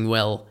reacting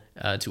well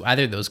to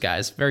either of those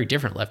guys. Very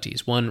different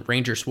lefties. One,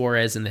 Ranger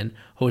Suarez, and then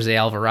Jose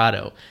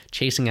Alvarado,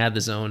 chasing out of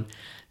the zone.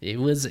 It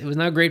was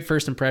not a great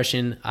first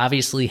impression.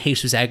 Obviously,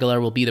 Jesus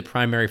Aguilar will be the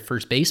primary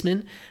first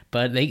baseman,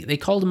 but they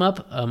called him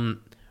up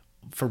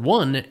for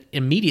one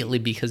immediately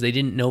because they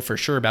didn't know for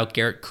sure about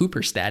Garrett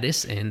Cooper's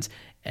status, and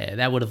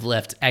that would have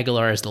left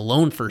Aguilar as the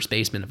lone first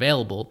baseman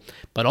available,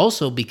 but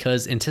also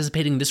because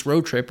anticipating this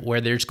road trip where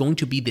there's going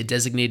to be the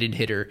designated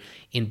hitter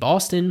in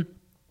Boston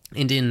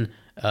and in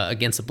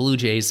against the Blue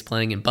Jays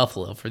playing in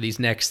Buffalo for these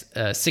next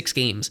 6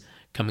 games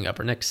coming up,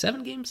 or next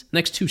 7 games,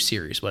 next 2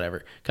 series,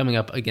 whatever, coming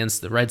up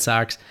against the Red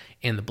Sox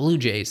and the Blue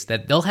Jays,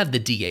 that they'll have the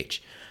DH.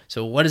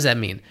 So what does that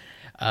mean?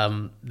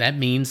 That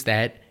means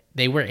that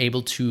they were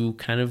able to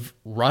kind of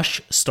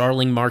rush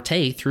Starling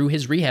Marte through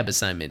his rehab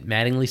assignment.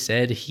 Mattingly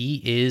said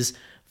he is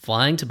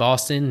flying to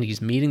Boston.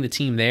 He's meeting the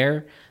team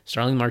there.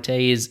 Starling Marte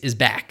is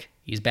back.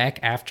 He's back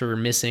after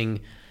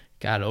missing,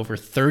 over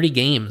 30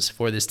 games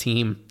for this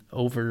team.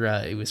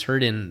 It was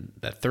hurt in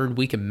the 3rd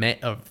week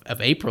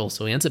of April,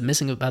 so he ends up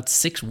missing about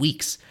 6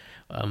 weeks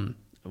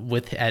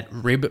with at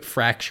rib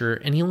fracture,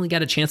 and he only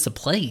got a chance to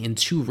play in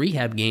 2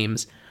 rehab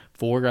games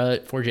for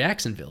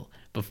Jacksonville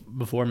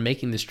before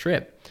making this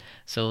trip.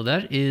 So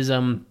that is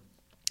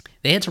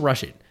they had to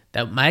rush it.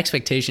 That my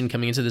expectation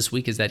coming into this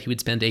week is that he would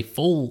spend a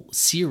full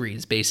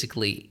series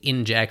basically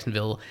in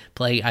Jacksonville,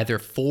 play either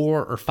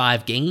 4 or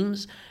 5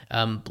 games,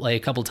 play a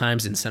couple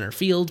times in center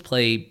field,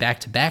 play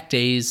back-to-back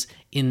days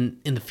in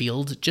the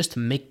field just to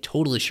make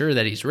totally sure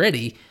that he's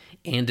ready.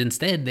 And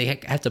instead, they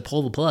have to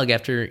pull the plug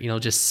after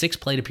just 6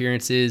 plate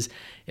appearances.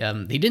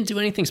 He didn't do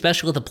anything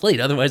special at the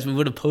plate. Otherwise, we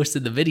would have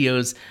posted the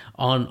videos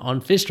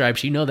on Fish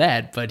Stripes. You know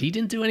that. But he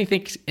didn't do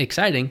anything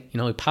exciting.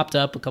 He popped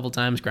up a couple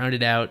times,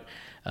 grounded out.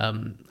 I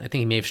think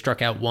he may have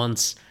struck out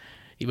once.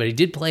 But he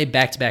did play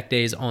back-to-back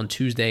days on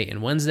Tuesday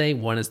and Wednesday.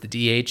 One as the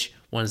DH,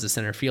 one as the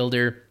center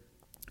fielder.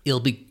 It'll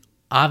be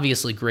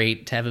obviously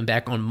great to have him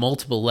back on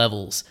multiple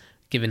levels,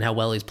 given how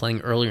well he's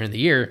playing earlier in the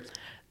year.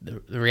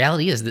 The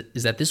reality is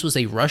that this was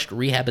a rushed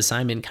rehab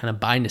assignment kind of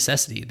by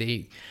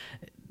necessity.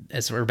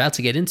 As we're about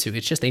to get into,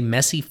 it's just a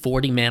messy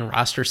 40-man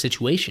roster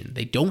situation.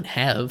 They don't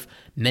have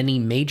many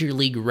major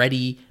league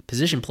ready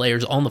position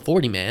players on the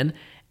 40-man,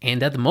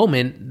 and at the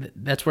moment,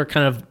 that's where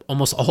kind of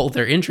almost all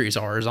their injuries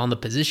are, is on the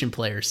position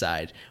player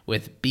side,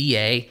 with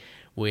BA,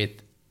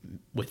 with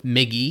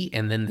Miggy,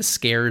 and then the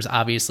scares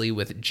obviously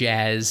with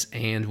Jazz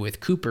and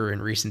with Cooper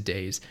in recent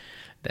days.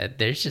 That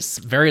there's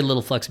just very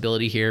little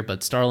flexibility here,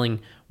 but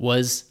Starling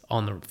was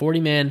on the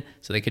 40-man,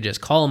 so they could just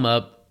call him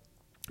up,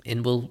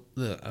 and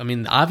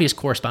the obvious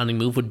corresponding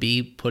move would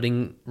be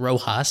putting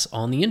Rojas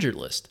on the injured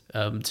list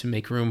to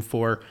make room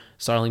for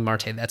Starling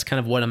Marte. That's kind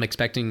of what I'm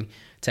expecting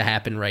to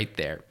happen right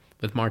there.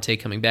 With Marte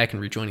coming back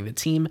and rejoining the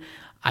team,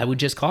 I would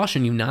just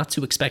caution you not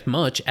to expect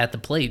much at the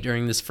plate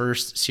during this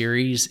first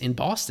series in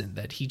Boston,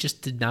 that he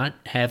just did not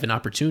have an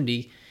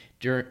opportunity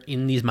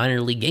in these minor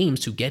league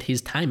games to get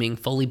his timing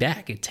fully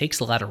back. It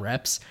takes a lot of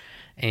reps,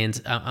 and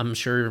I'm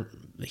sure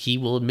he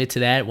will admit to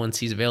that once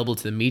he's available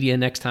to the media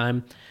next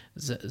time.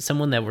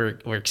 Someone that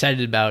we're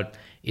excited about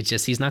It's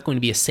just he's not going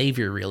to be a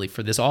savior really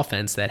for this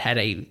offense that had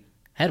a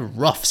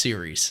rough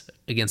series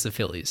against the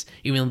Phillies.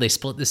 Even though they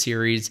split the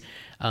series,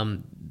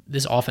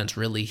 this offense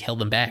really held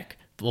them back,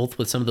 both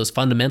with some of those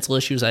fundamental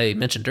issues I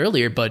mentioned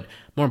earlier, but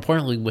more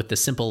importantly with the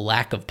simple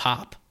lack of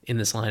pop in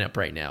this lineup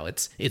right now.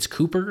 It's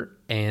Cooper,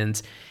 and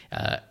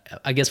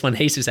I guess when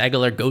Jesus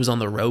Aguilar goes on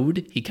the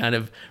road, he kind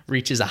of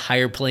reaches a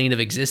higher plane of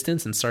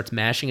existence and starts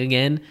mashing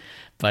again.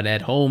 But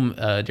at home,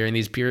 during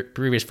these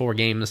previous 4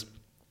 games,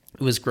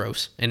 it was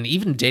gross. And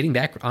even dating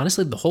back,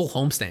 honestly, the whole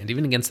homestand,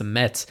 even against the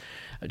Mets,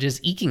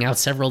 just eking out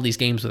several of these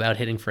games without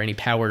hitting for any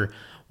power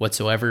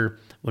whatsoever.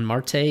 When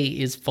Marte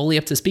is fully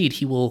up to speed,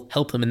 he will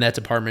help them in that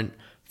department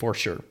for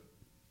sure.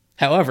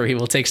 However, he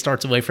will take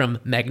starts away from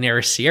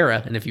Magneuris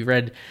Sierra. And if you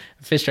read,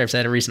 Fish Stripes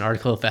had a recent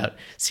article about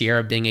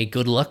Sierra being a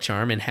good luck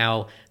charm, and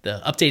how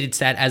the updated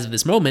stat as of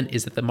this moment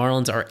is that the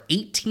Marlins are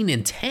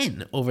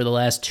 18-10 over the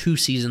last 2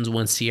 seasons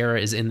when Sierra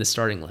is in the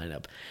starting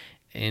lineup.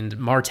 And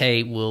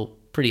Marte will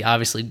pretty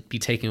obviously be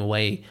taking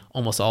away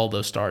almost all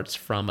those starts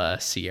from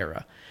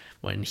Sierra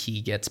when he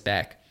gets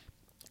back.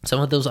 Some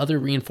of those other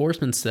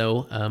reinforcements,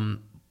 though,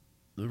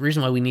 the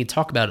reason why we need to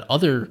talk about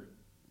other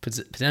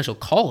potential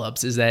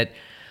call-ups is that,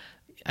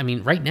 I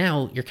mean, right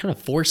now you're kind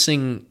of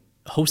forcing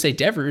Jose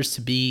Devers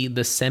to be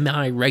the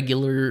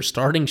semi-regular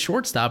starting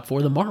shortstop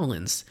for the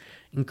Marlins.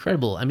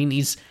 Incredible. I mean,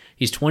 he's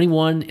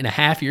 21 and a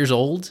half years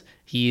old.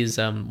 He is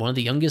one of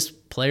the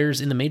youngest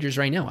players in the majors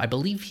right now. I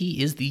believe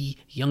he is the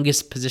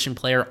youngest position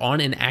player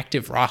on an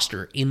active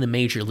roster in the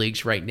major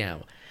leagues right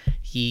now.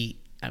 He's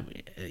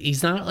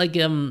not like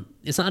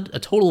it's not a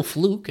total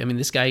fluke. I mean,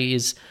 this guy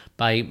is,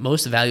 by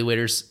most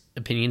evaluators'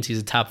 opinions, he's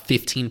a top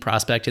 15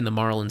 prospect in the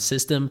Marlins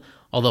system,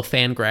 although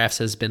Fangraphs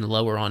has been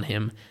lower on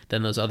him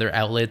than those other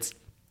outlets.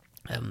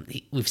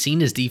 We've seen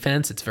his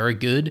defense. It's very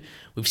good.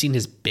 We've seen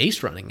his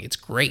base running. It's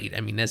great.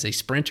 I mean, as a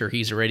sprinter,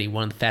 he's already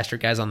one of the faster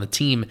guys on the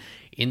team,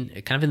 in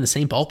kind of in the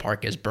same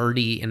ballpark as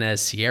Birdie and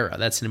as Sierra.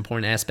 That's an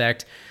important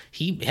aspect.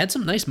 He had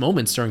some nice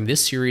moments during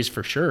this series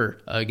for sure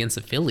against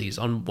the Phillies.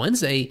 On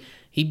Wednesday,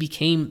 he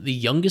became the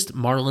youngest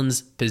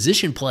Marlins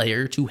position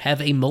player to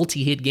have a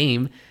multi-hit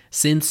game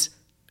since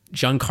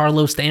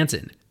Giancarlo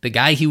Stanton, the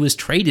guy he was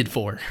traded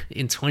for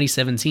in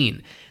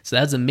 2017. So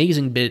that's an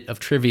amazing bit of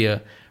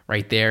trivia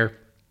right there.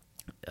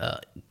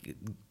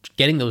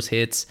 Getting those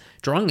hits,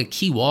 drawing a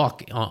key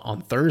walk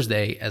on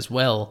Thursday as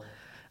well.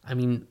 I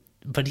mean,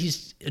 but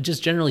he's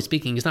just, generally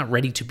speaking, he's not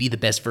ready to be the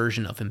best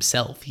version of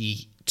himself.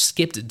 He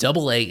skipped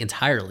Double-A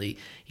entirely.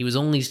 He was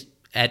only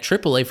at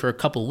Triple-A for a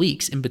couple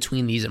weeks in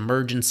between these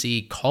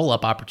emergency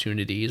call-up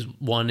opportunities,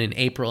 one in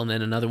April and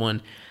then another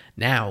one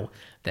now,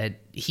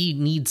 that he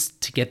needs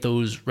to get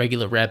those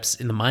regular reps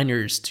in the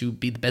minors to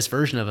be the best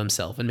version of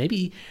himself. And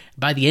maybe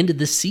by the end of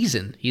this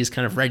season, he is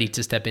kind of ready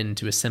to step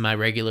into a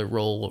semi-regular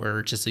role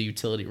or just a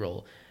utility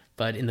role.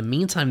 But in the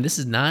meantime, this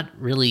is not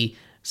really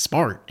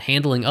smart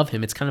handling of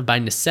him. It's kind of by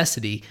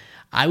necessity.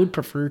 I would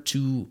prefer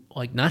to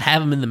not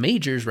have him in the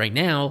majors right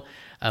now.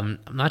 I'm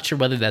not sure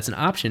whether that's an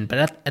option, but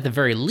at the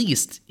very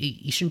least,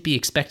 he shouldn't be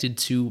expected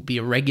to be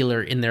a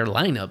regular in their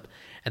lineup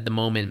at the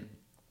moment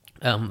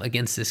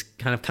against this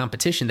kind of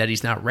competition that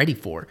he's not ready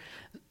for.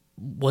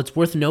 What's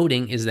worth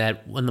noting is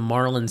that when the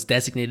Marlins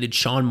designated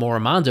Sean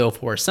Morimondo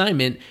for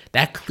assignment,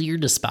 that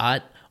cleared a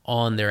spot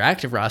on their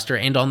active roster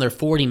and on their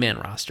 40-man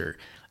roster.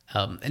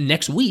 And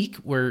next week,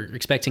 we're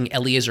expecting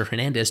Eliezer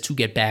Hernandez to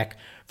get back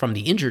from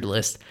the injured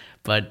list,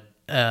 but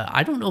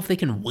I don't know if they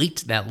can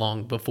wait that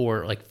long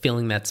before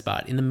filling that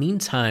spot. In the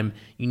meantime,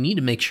 you need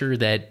to make sure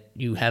that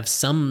you have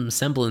some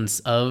semblance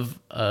of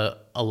a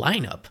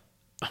lineup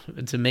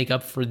to make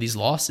up for these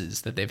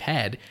losses that they've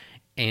had,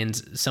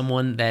 and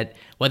someone that,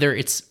 whether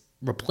it's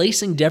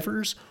replacing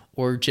Devers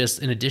or just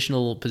an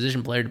additional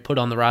position player to put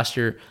on the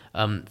roster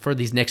for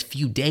these next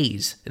few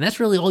days. And that's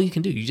really all you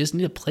can do. You just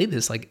need to play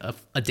this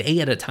a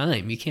day at a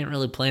time. You can't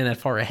really plan that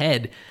far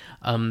ahead.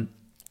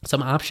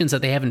 Some options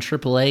that they have in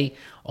AAA,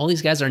 all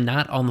these guys are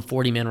not on the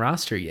 40-man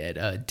roster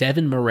yet.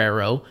 Devin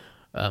Marrero,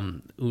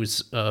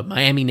 who's a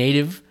Miami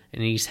native,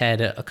 and he's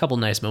had a couple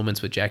nice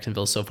moments with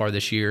Jacksonville so far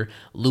this year.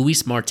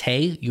 Luis Marte,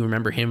 you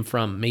remember him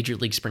from Major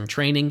League Spring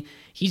Training.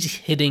 He's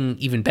hitting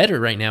even better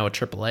right now at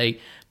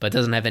AAA, but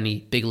doesn't have any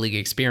big league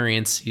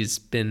experience. He's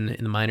been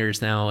in the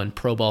minors now and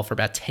pro ball for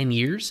about 10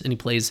 years, and he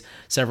plays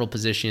several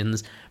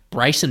positions.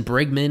 Bryson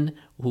Brigman,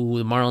 who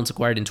the Marlins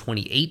acquired in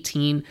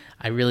 2018.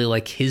 I really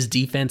like his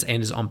defense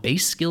and his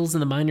on-base skills in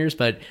the minors,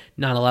 but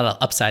not a lot of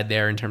upside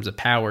there in terms of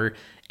power.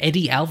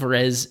 Eddie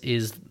Alvarez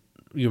is...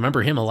 You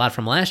remember him a lot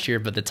from last year,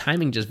 but the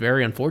timing just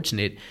very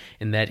unfortunate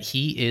in that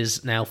he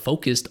is now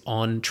focused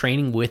on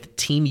training with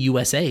Team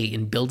USA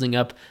and building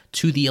up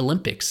to the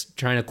Olympics,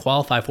 trying to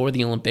qualify for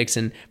the Olympics.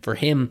 And for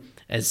him,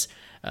 as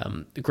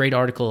a great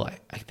article,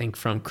 I think,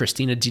 from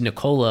Christina Di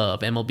Nicola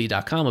of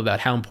MLB.com about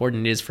how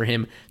important it is for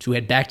him to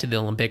head back to the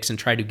Olympics and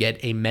try to get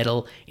a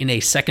medal in a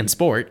second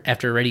sport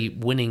after already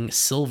winning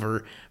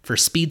silver for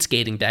speed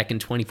skating back in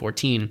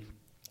 2014.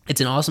 It's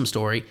an awesome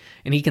story,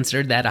 and he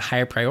considered that a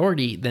higher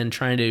priority than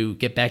trying to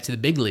get back to the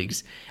big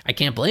leagues. I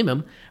can't blame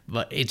him,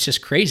 but it's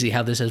just crazy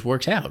how this has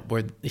worked out,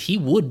 where he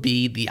would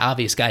be the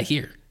obvious guy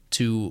here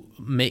to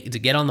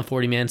get on the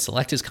 40-man,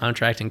 select his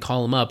contract, and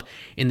call him up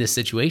in this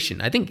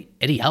situation. I think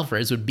Eddie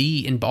Alvarez would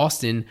be in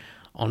Boston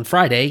on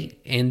Friday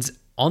and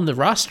on the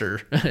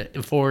roster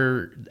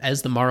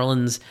as the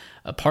Marlins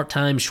a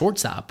part-time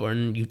shortstop or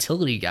an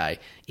utility guy,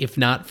 if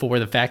not for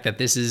the fact that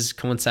this is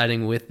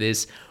coinciding with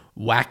this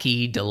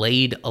wacky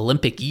delayed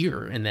Olympic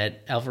year and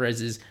that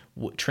Alvarez is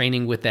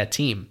training with that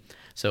team.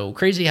 So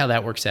crazy how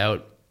that works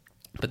out.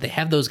 But they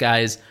have those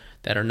guys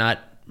that are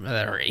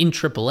in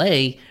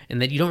AAA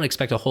and that you don't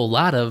expect a whole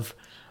lot of,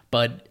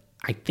 but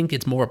I think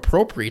it's more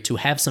appropriate to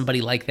have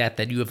somebody like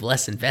that you have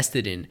less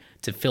invested in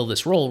to fill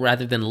this role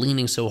rather than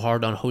leaning so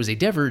hard on Jose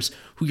Devers,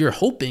 who you're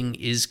hoping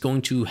is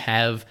going to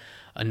have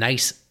a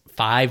nice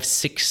 5,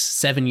 6,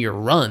 7-year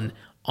run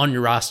on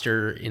your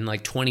roster in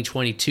like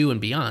 2022 and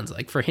beyond.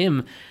 Like for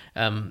him,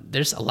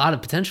 there's a lot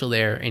of potential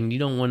there, and you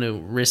don't want to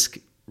risk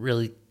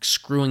really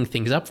screwing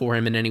things up for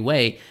him in any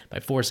way by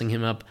forcing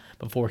him up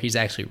before he's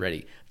actually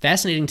ready.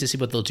 Fascinating to see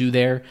what they'll do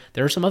there.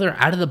 There are some other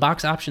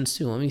out-of-the-box options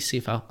too. Let me see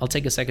if I'll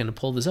take a second to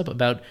pull this up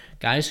about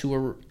guys who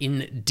are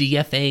in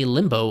DFA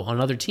limbo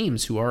on other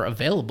teams who are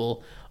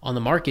available on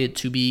the market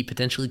to be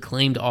potentially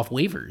claimed off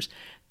waivers.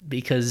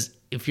 Because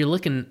if you're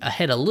looking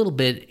ahead a little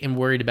bit and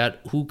worried about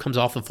who comes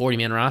off the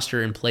 40-man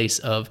roster in place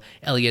of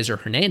Eliezer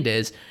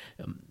Hernandez,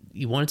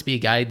 you want it to be a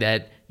guy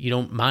that you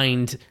don't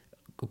mind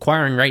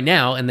acquiring right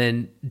now and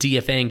then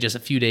DFAing just a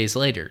few days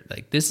later.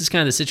 Like this is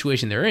kind of the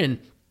situation they're in,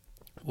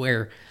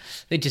 where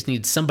they just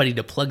need somebody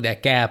to plug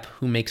that gap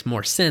who makes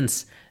more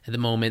sense at the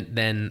moment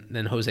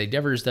than Jose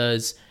Devers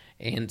does.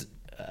 And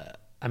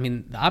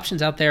the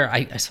options out there,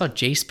 I saw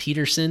Jace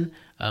Peterson,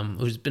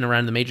 who's been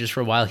around the majors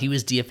for a while. He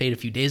was DFA'd a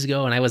few days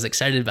ago, and I was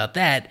excited about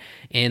that.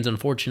 And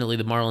unfortunately,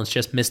 the Marlins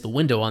just missed the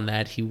window on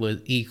that.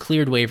 He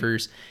cleared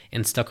waivers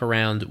and stuck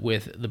around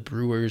with the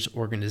Brewers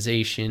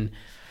organization.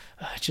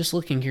 Just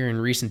looking here in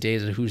recent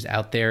days at who's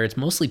out there, it's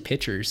mostly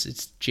pitchers.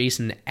 It's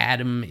Jason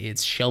Adam,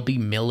 it's Shelby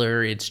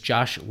Miller, it's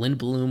Josh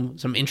Lindblom.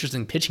 Some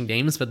interesting pitching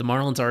names, but the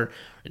Marlins are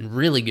in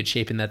really good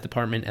shape in that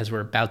department, as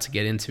we're about to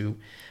get into.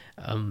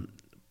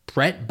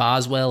 Brett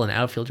Boswell, an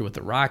outfielder with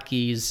the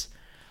Rockies.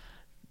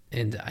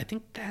 And I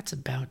think that's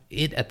about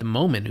it at the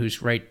moment,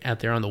 who's right out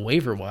there on the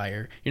waiver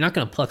wire. You're not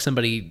going to pluck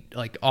somebody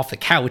like off the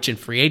couch in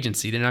free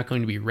agency. They're not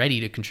going to be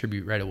ready to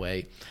contribute right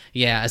away.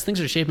 Yeah, as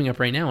things are shaping up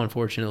right now,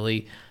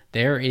 unfortunately,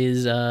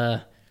 there's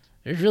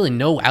really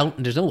no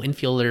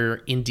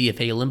infielder in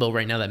DFA limbo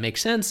right now that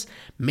makes sense.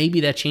 Maybe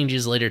that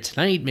changes later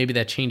tonight. Maybe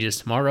that changes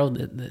tomorrow.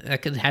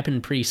 That could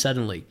happen pretty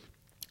suddenly.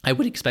 I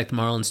would expect the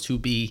Marlins to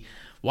be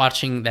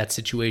watching that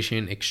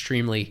situation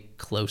extremely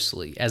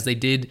closely, as they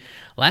did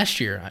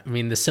last year. I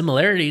mean, the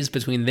similarities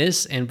between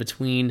this and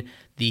between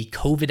the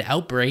COVID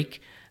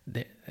outbreak,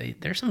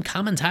 there's some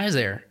common ties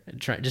there.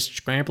 Just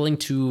scrambling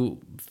to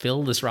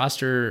fill this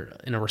roster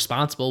in a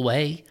responsible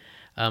way,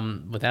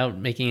 without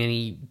making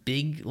any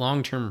big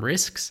long-term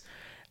risks,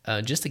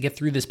 just to get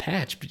through this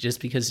patch. Just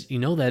because you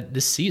know that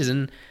this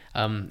season,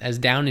 as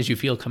down as you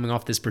feel coming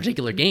off this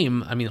particular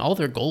game, I mean, all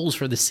their goals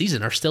for this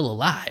season are still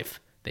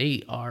alive.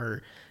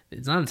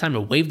 It's not a time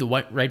to wave the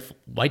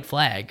white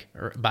flag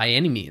by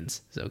any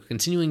means. So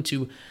continuing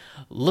to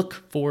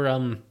look for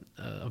a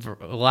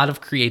lot of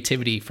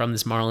creativity from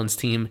this Marlins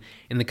team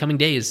in the coming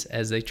days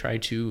as they try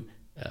to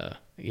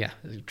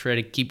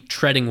keep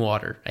treading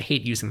water. I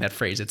hate using that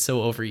phrase. It's so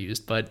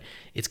overused, but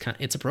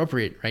it's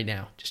appropriate right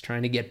now. Just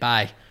trying to get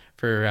by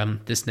for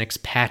this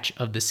next patch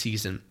of the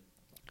season.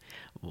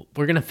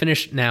 We're going to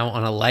finish now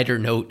on a lighter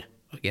note.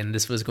 Again,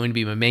 this was going to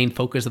be my main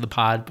focus of the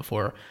pod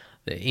before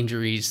the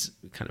injuries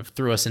kind of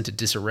threw us into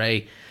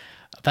disarray.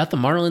 About the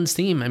Marlins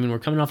team, I mean, we're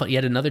coming off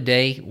yet another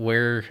day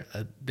where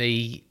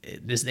they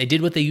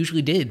did what they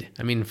usually did.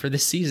 I mean, for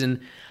this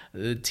season,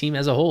 the team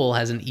as a whole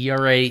has an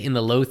ERA in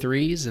the low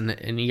threes and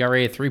an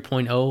ERA of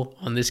 3.0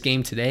 on this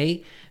game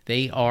today.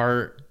 They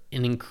are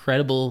an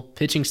incredible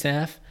pitching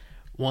staff,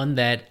 one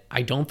that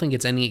I don't think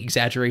it's any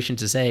exaggeration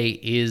to say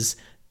is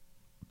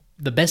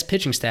the best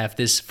pitching staff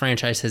this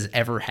franchise has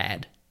ever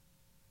had.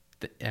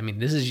 I mean,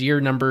 this is year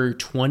number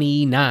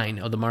 29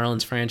 of the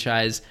Marlins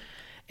franchise,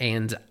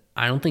 and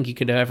I don't think you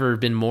could have ever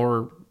been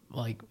more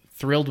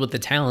thrilled with the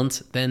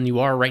talent than you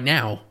are right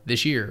now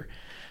this year.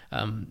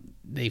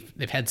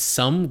 They've had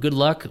some good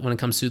luck when it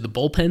comes to the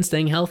bullpen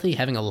staying healthy,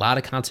 having a lot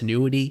of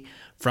continuity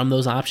from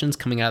those options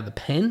coming out of the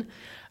pen,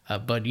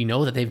 but you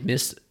know that they've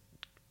missed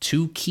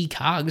two key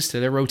cogs to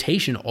their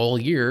rotation all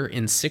year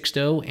in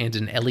Sixto and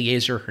in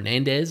Eliezer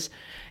Hernandez,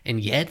 and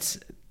yet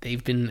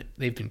they've been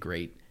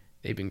great.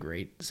 They've been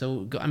great.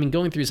 So, I mean,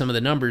 going through some of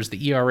the numbers,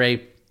 the ERA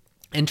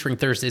entering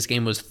Thursday's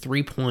game was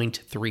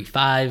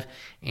 3.35,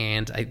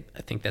 and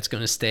I think that's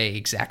going to stay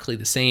exactly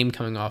the same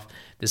coming off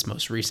this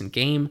most recent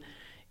game.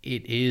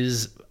 It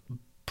is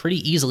pretty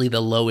easily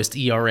the lowest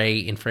ERA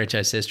in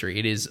franchise history.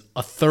 It is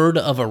a third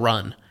of a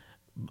run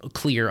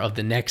clear of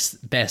the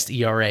next best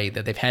ERA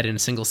that they've had in a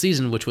single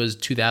season, which was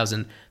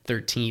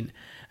 2013.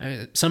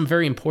 Some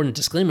very important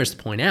disclaimers to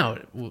point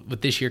out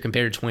with this year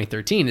compared to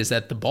 2013 is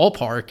that the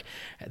ballpark,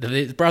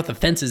 they brought the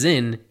fences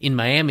in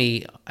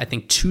Miami, I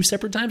think 2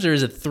 separate times, or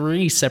is it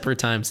 3 separate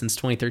times since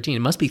 2013? It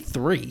must be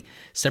 3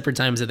 separate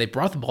times that they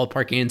brought the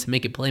ballpark in to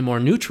make it play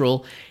more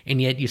neutral,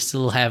 and yet you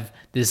still have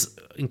this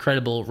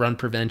incredible run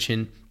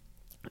prevention.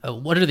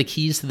 What are the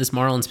keys to this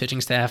Marlins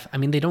pitching staff? I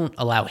mean, they don't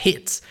allow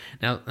hits.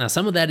 Now,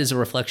 some of that is a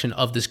reflection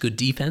of this good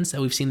defense that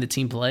we've seen the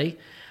team play,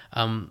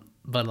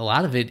 but a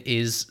lot of it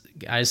is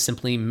guys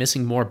simply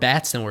missing more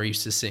bats than we're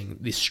used to seeing.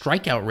 The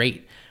strikeout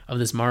rate of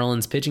this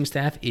Marlins pitching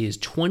staff is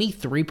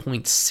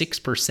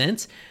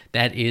 23.6%.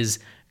 That is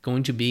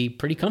going to be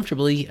pretty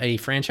comfortably a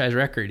franchise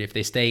record if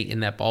they stay in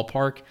that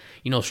ballpark.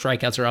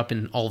 Strikeouts are up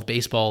in all of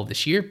baseball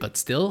this year, but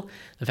still,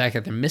 the fact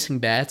that they're missing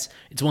bats,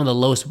 it's one of the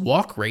lowest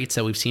walk rates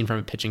that we've seen from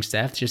a pitching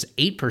staff. It's just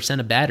 8%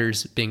 of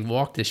batters being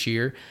walked this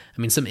year.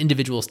 I mean, some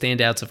individual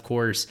standouts, of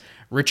course.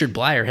 Richard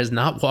Bleier has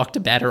not walked a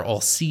batter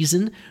all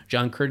season.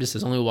 John Curtis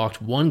has only walked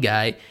one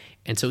guy.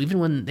 And so even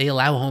when they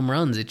allow home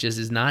runs, it just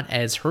is not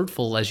as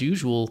hurtful as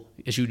you'd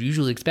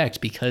usually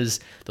expect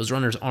because those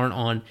runners aren't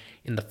on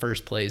in the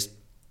first place.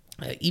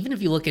 Even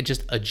if you look at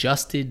just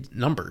adjusted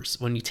numbers,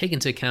 when you take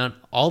into account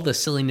all the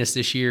silliness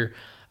this year,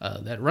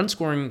 that run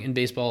scoring in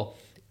baseball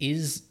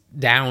is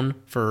down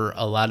for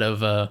a lot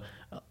of,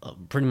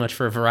 pretty much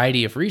for a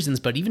variety of reasons.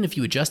 But even if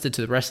you adjust it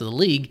to the rest of the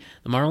league,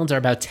 the Marlins are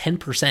about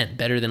 10%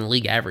 better than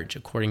league average,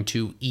 according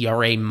to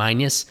ERA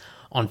minus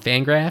on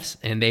Fangraphs,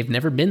 and they've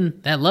never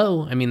been that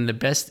low. I mean, the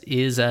best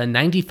is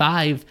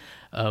 95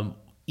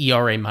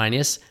 ERA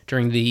minus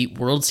during the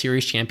World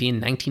Series champion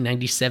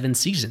 1997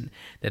 season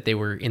that they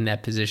were in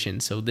that position.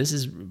 So this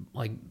is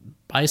like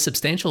by a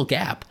substantial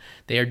gap.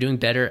 They are doing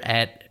better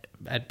at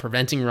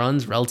preventing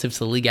runs relative to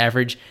the league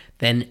average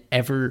than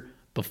ever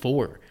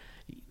before.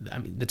 I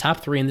mean, the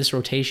top 3 in this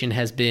rotation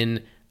has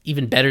been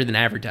even better than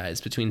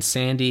advertised between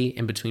Sandy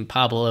and between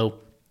Pablo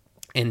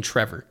and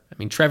Trevor. I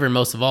mean, Trevor,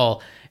 most of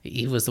all,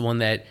 he was the one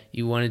that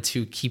you wanted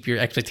to keep your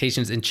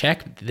expectations in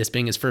check, this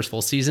being his first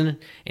full season,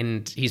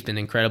 and he's been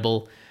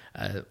incredible.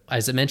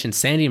 As I mentioned,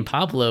 Sandy and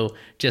Pablo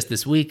just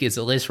this week is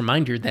the latest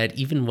reminder that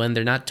even when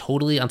they're not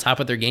totally on top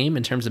of their game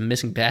in terms of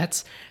missing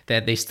bats,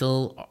 that they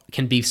still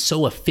can be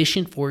so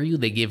efficient for you.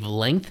 They give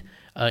length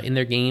in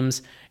their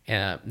games.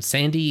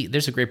 Sandy,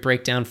 there's a great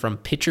breakdown from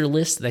Pitcher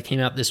List that came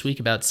out this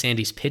week about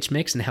Sandy's pitch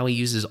mix and how he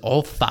uses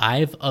all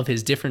 5 of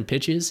his different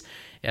pitches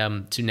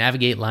to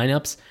navigate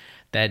lineups.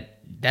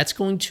 That's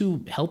going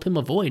to help him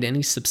avoid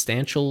any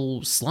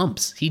substantial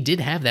slumps. He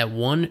did have that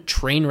one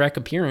train wreck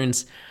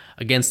appearance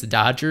against the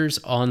Dodgers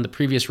on the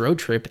previous road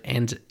trip,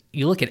 and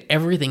you look at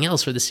everything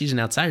else for the season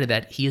outside of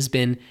that, he has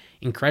been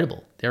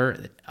incredible.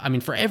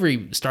 For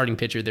every starting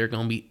pitcher, there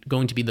are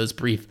going to be those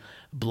brief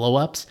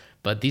blow-ups,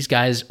 but these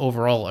guys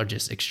overall are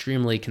just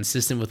extremely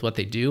consistent with what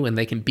they do, and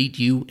they can beat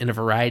you in a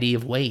variety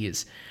of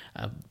ways.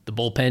 The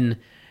bullpen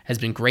has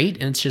been great,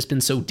 and it's just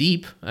been so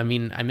deep. I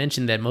mean, I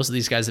mentioned that most of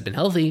these guys have been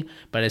healthy,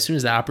 but as soon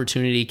as the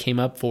opportunity came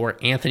up for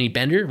Anthony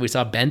Bender, we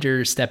saw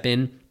Bender step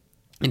in,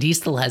 and he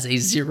still has a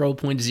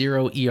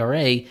 0.0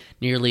 ERA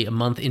nearly a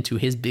month into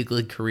his big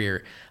league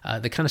career.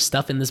 The kind of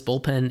stuff in this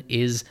bullpen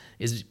is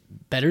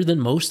better than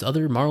most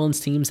other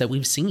Marlins teams that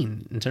we've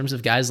seen in terms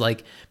of guys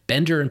like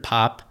Bender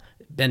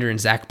and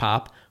Zach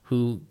Pop,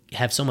 who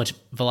have so much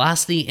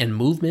velocity and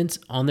movement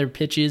on their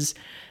pitches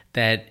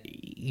that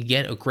you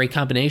get a great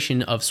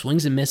combination of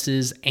swings and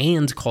misses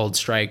and called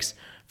strikes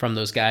from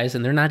those guys.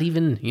 And they're not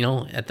even,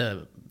 at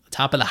the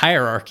top of the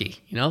hierarchy,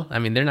 I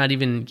mean, they're not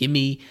even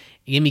Gimme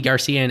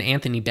Garcia and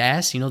Anthony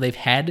Bass.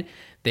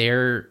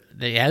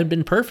 They had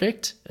been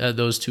perfect,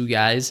 those 2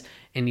 guys.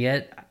 And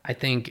yet I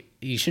think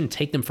you shouldn't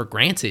take them for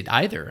granted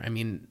either. I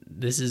mean,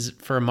 this is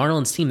for a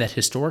Marlins team that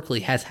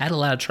historically has had a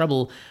lot of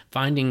trouble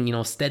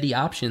finding, steady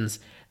options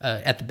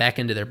at the back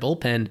end of their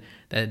bullpen,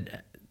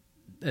 that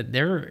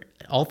they're,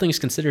 all things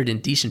considered, in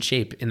decent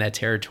shape in that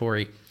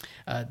territory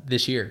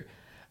this year.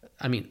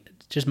 I mean,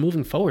 just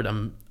moving forward,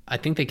 I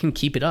think they can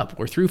keep it up.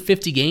 We're through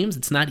 50 games.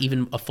 It's not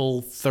even a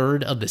full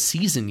third of the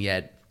season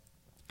yet,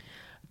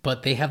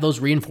 but they have those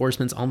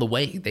reinforcements on the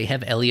way. They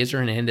have Eliezer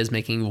Hernandez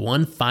making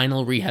one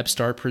final rehab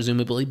start,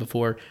 presumably,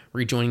 before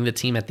rejoining the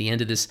team at the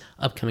end of this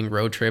upcoming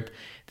road trip.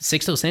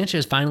 Sixto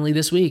Sanchez finally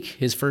this week,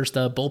 his first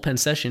bullpen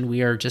session.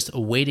 We are just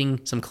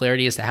awaiting some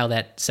clarity as to how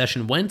that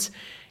session went.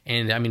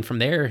 And I mean, from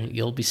there,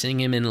 you'll be seeing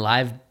him in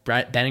live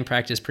batting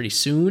practice pretty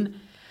soon.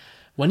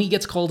 When he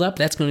gets called up,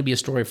 that's going to be a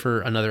story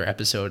for another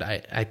episode.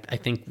 I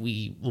think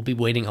we will be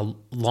waiting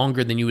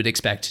longer than you would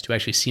expect to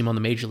actually see him on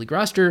the Major League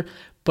roster,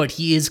 but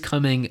he is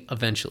coming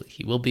eventually.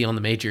 He will be on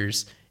the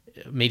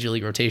Major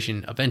League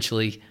rotation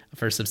eventually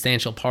for a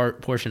substantial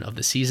portion of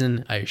the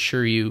season. I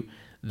assure you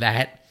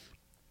that.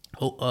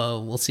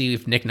 We'll see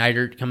if Nick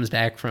Neidert comes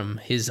back from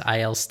his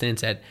IL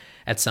stint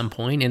at some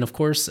point. And of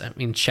course, I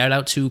mean, shout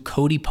out to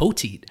Cody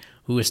Poteet,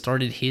 who has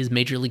started his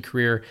Major League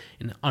career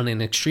on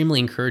an extremely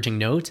encouraging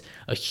note.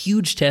 A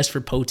huge test for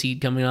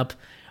Poteet coming up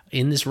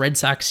in this Red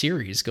Sox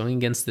series, going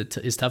against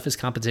his toughest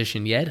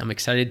competition yet. I'm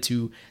excited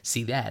to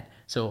see that.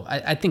 So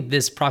I think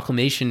this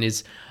proclamation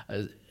is,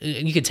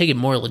 you could take it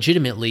more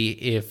legitimately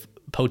if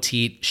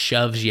Poteet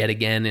shoves yet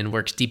again and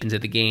works deep into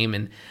the game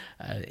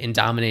and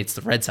dominates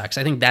the Red Sox.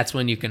 I think that's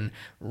when you can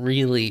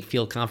really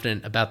feel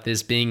confident about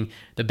this being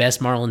the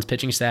best Marlins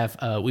pitching staff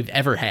we've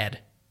ever had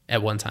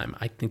at one time.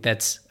 I think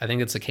that's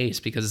the case,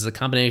 because it's a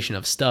combination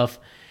of stuff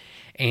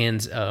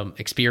and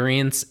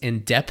experience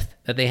and depth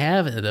that they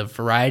have, and the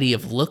variety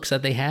of looks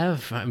that they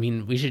have. I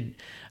mean, we should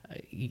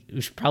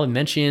probably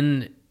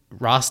mention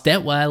Ross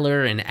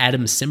Detweiler and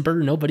Adam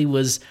Simber. Nobody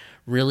was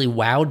really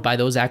wowed by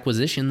those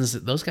acquisitions.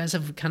 Those guys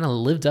have kind of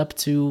lived up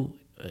to,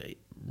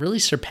 really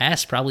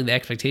surpassed probably the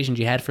expectations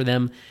you had for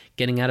them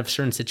getting out of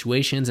certain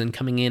situations and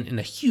coming in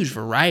a huge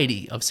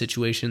variety of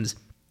situations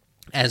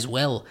as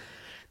well.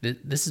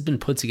 This has been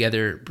put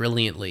together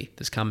brilliantly,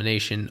 this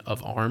combination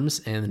of arms,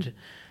 and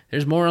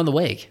there's more on the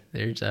way.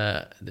 There's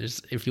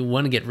if you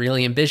want to get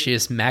really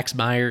ambitious, Max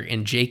Meyer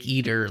and Jake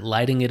Eder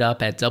lighting it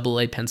up at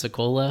AA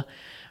Pensacola.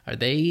 Are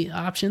they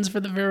options for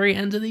the very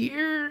end of the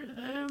year?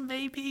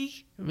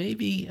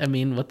 Maybe. I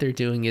mean, what they're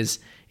doing is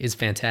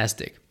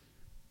fantastic.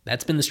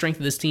 That's been the strength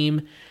of this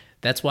team.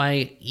 That's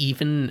why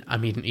even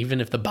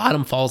if the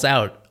bottom falls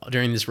out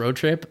during this road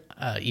trip,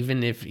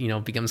 even if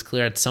it becomes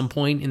clear at some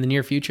point in the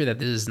near future that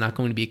this is not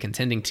going to be a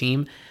contending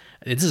team,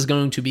 this is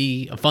going to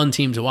be a fun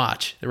team to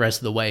watch the rest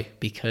of the way,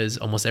 because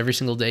almost every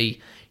single day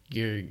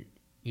you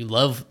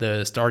love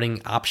the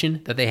starting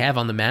option that they have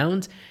on the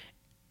mound,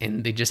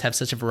 and they just have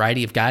such a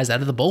variety of guys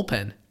out of the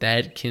bullpen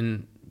that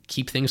can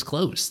keep things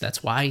close.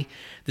 That's why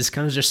this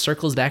kind of just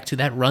circles back to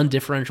that run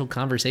differential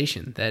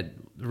conversation, that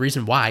the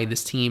reason why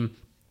this team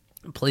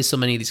plays so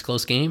many of these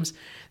close games.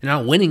 They're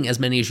not winning as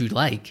many as you'd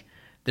like.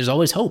 There's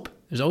always hope.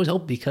 There's always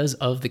hope because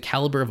of the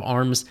caliber of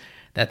arms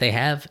that they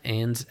have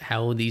and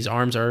how these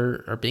arms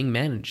are being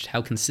managed,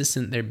 how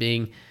consistent they're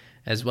being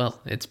as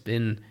well. It's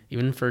been,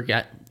 even for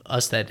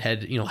us that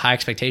had high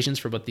expectations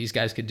for what these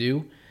guys could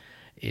do,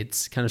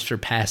 it's kind of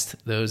surpassed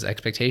those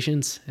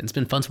expectations, and it's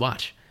been fun to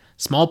watch.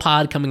 Small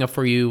pod coming up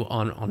for you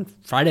on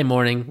Friday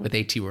morning with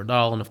AT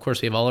Wardall, and of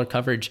course we have all our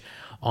coverage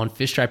on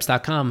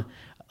fishstripes.com.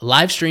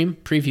 Live stream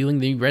previewing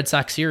the Red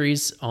Sox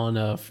series on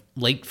a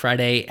late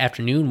Friday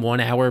afternoon,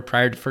 1 hour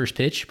prior to first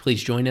pitch.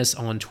 Please join us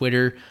on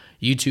Twitter,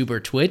 YouTube, or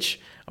Twitch.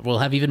 We'll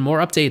have even more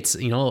updates,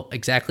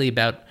 exactly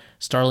about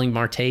Starling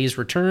Marte's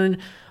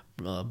return,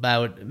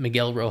 about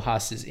Miguel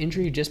Rojas'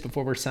 injury. Just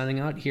before we're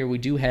signing out here, we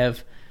do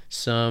have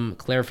some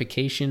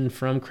clarification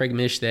from Craig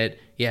Mish that,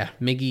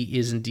 Miggy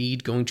is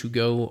indeed going to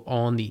go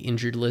on the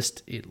injured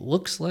list, it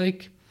looks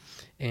like.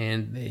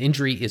 And the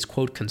injury is,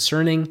 quote,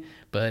 concerning,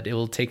 but it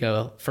will take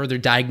a further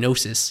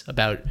diagnosis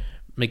about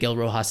Miguel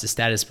Rojas'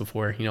 status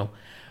before,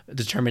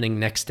 determining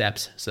next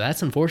steps. So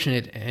that's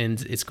unfortunate,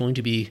 and it's going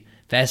to be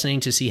fascinating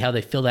to see how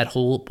they fill that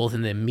hole, both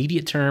in the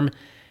immediate term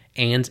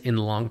and in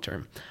the long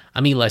term.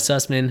 I'm Eli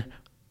Sussman,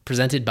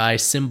 presented by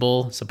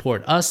SimBull.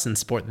 Support us and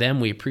support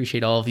them. We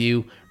appreciate all of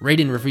you. Rate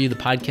and review the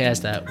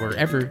podcast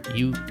wherever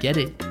you get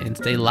it, and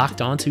stay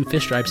locked on to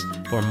Fish Stripes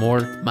for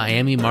more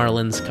Miami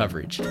Marlins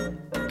coverage.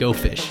 Go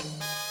Fish.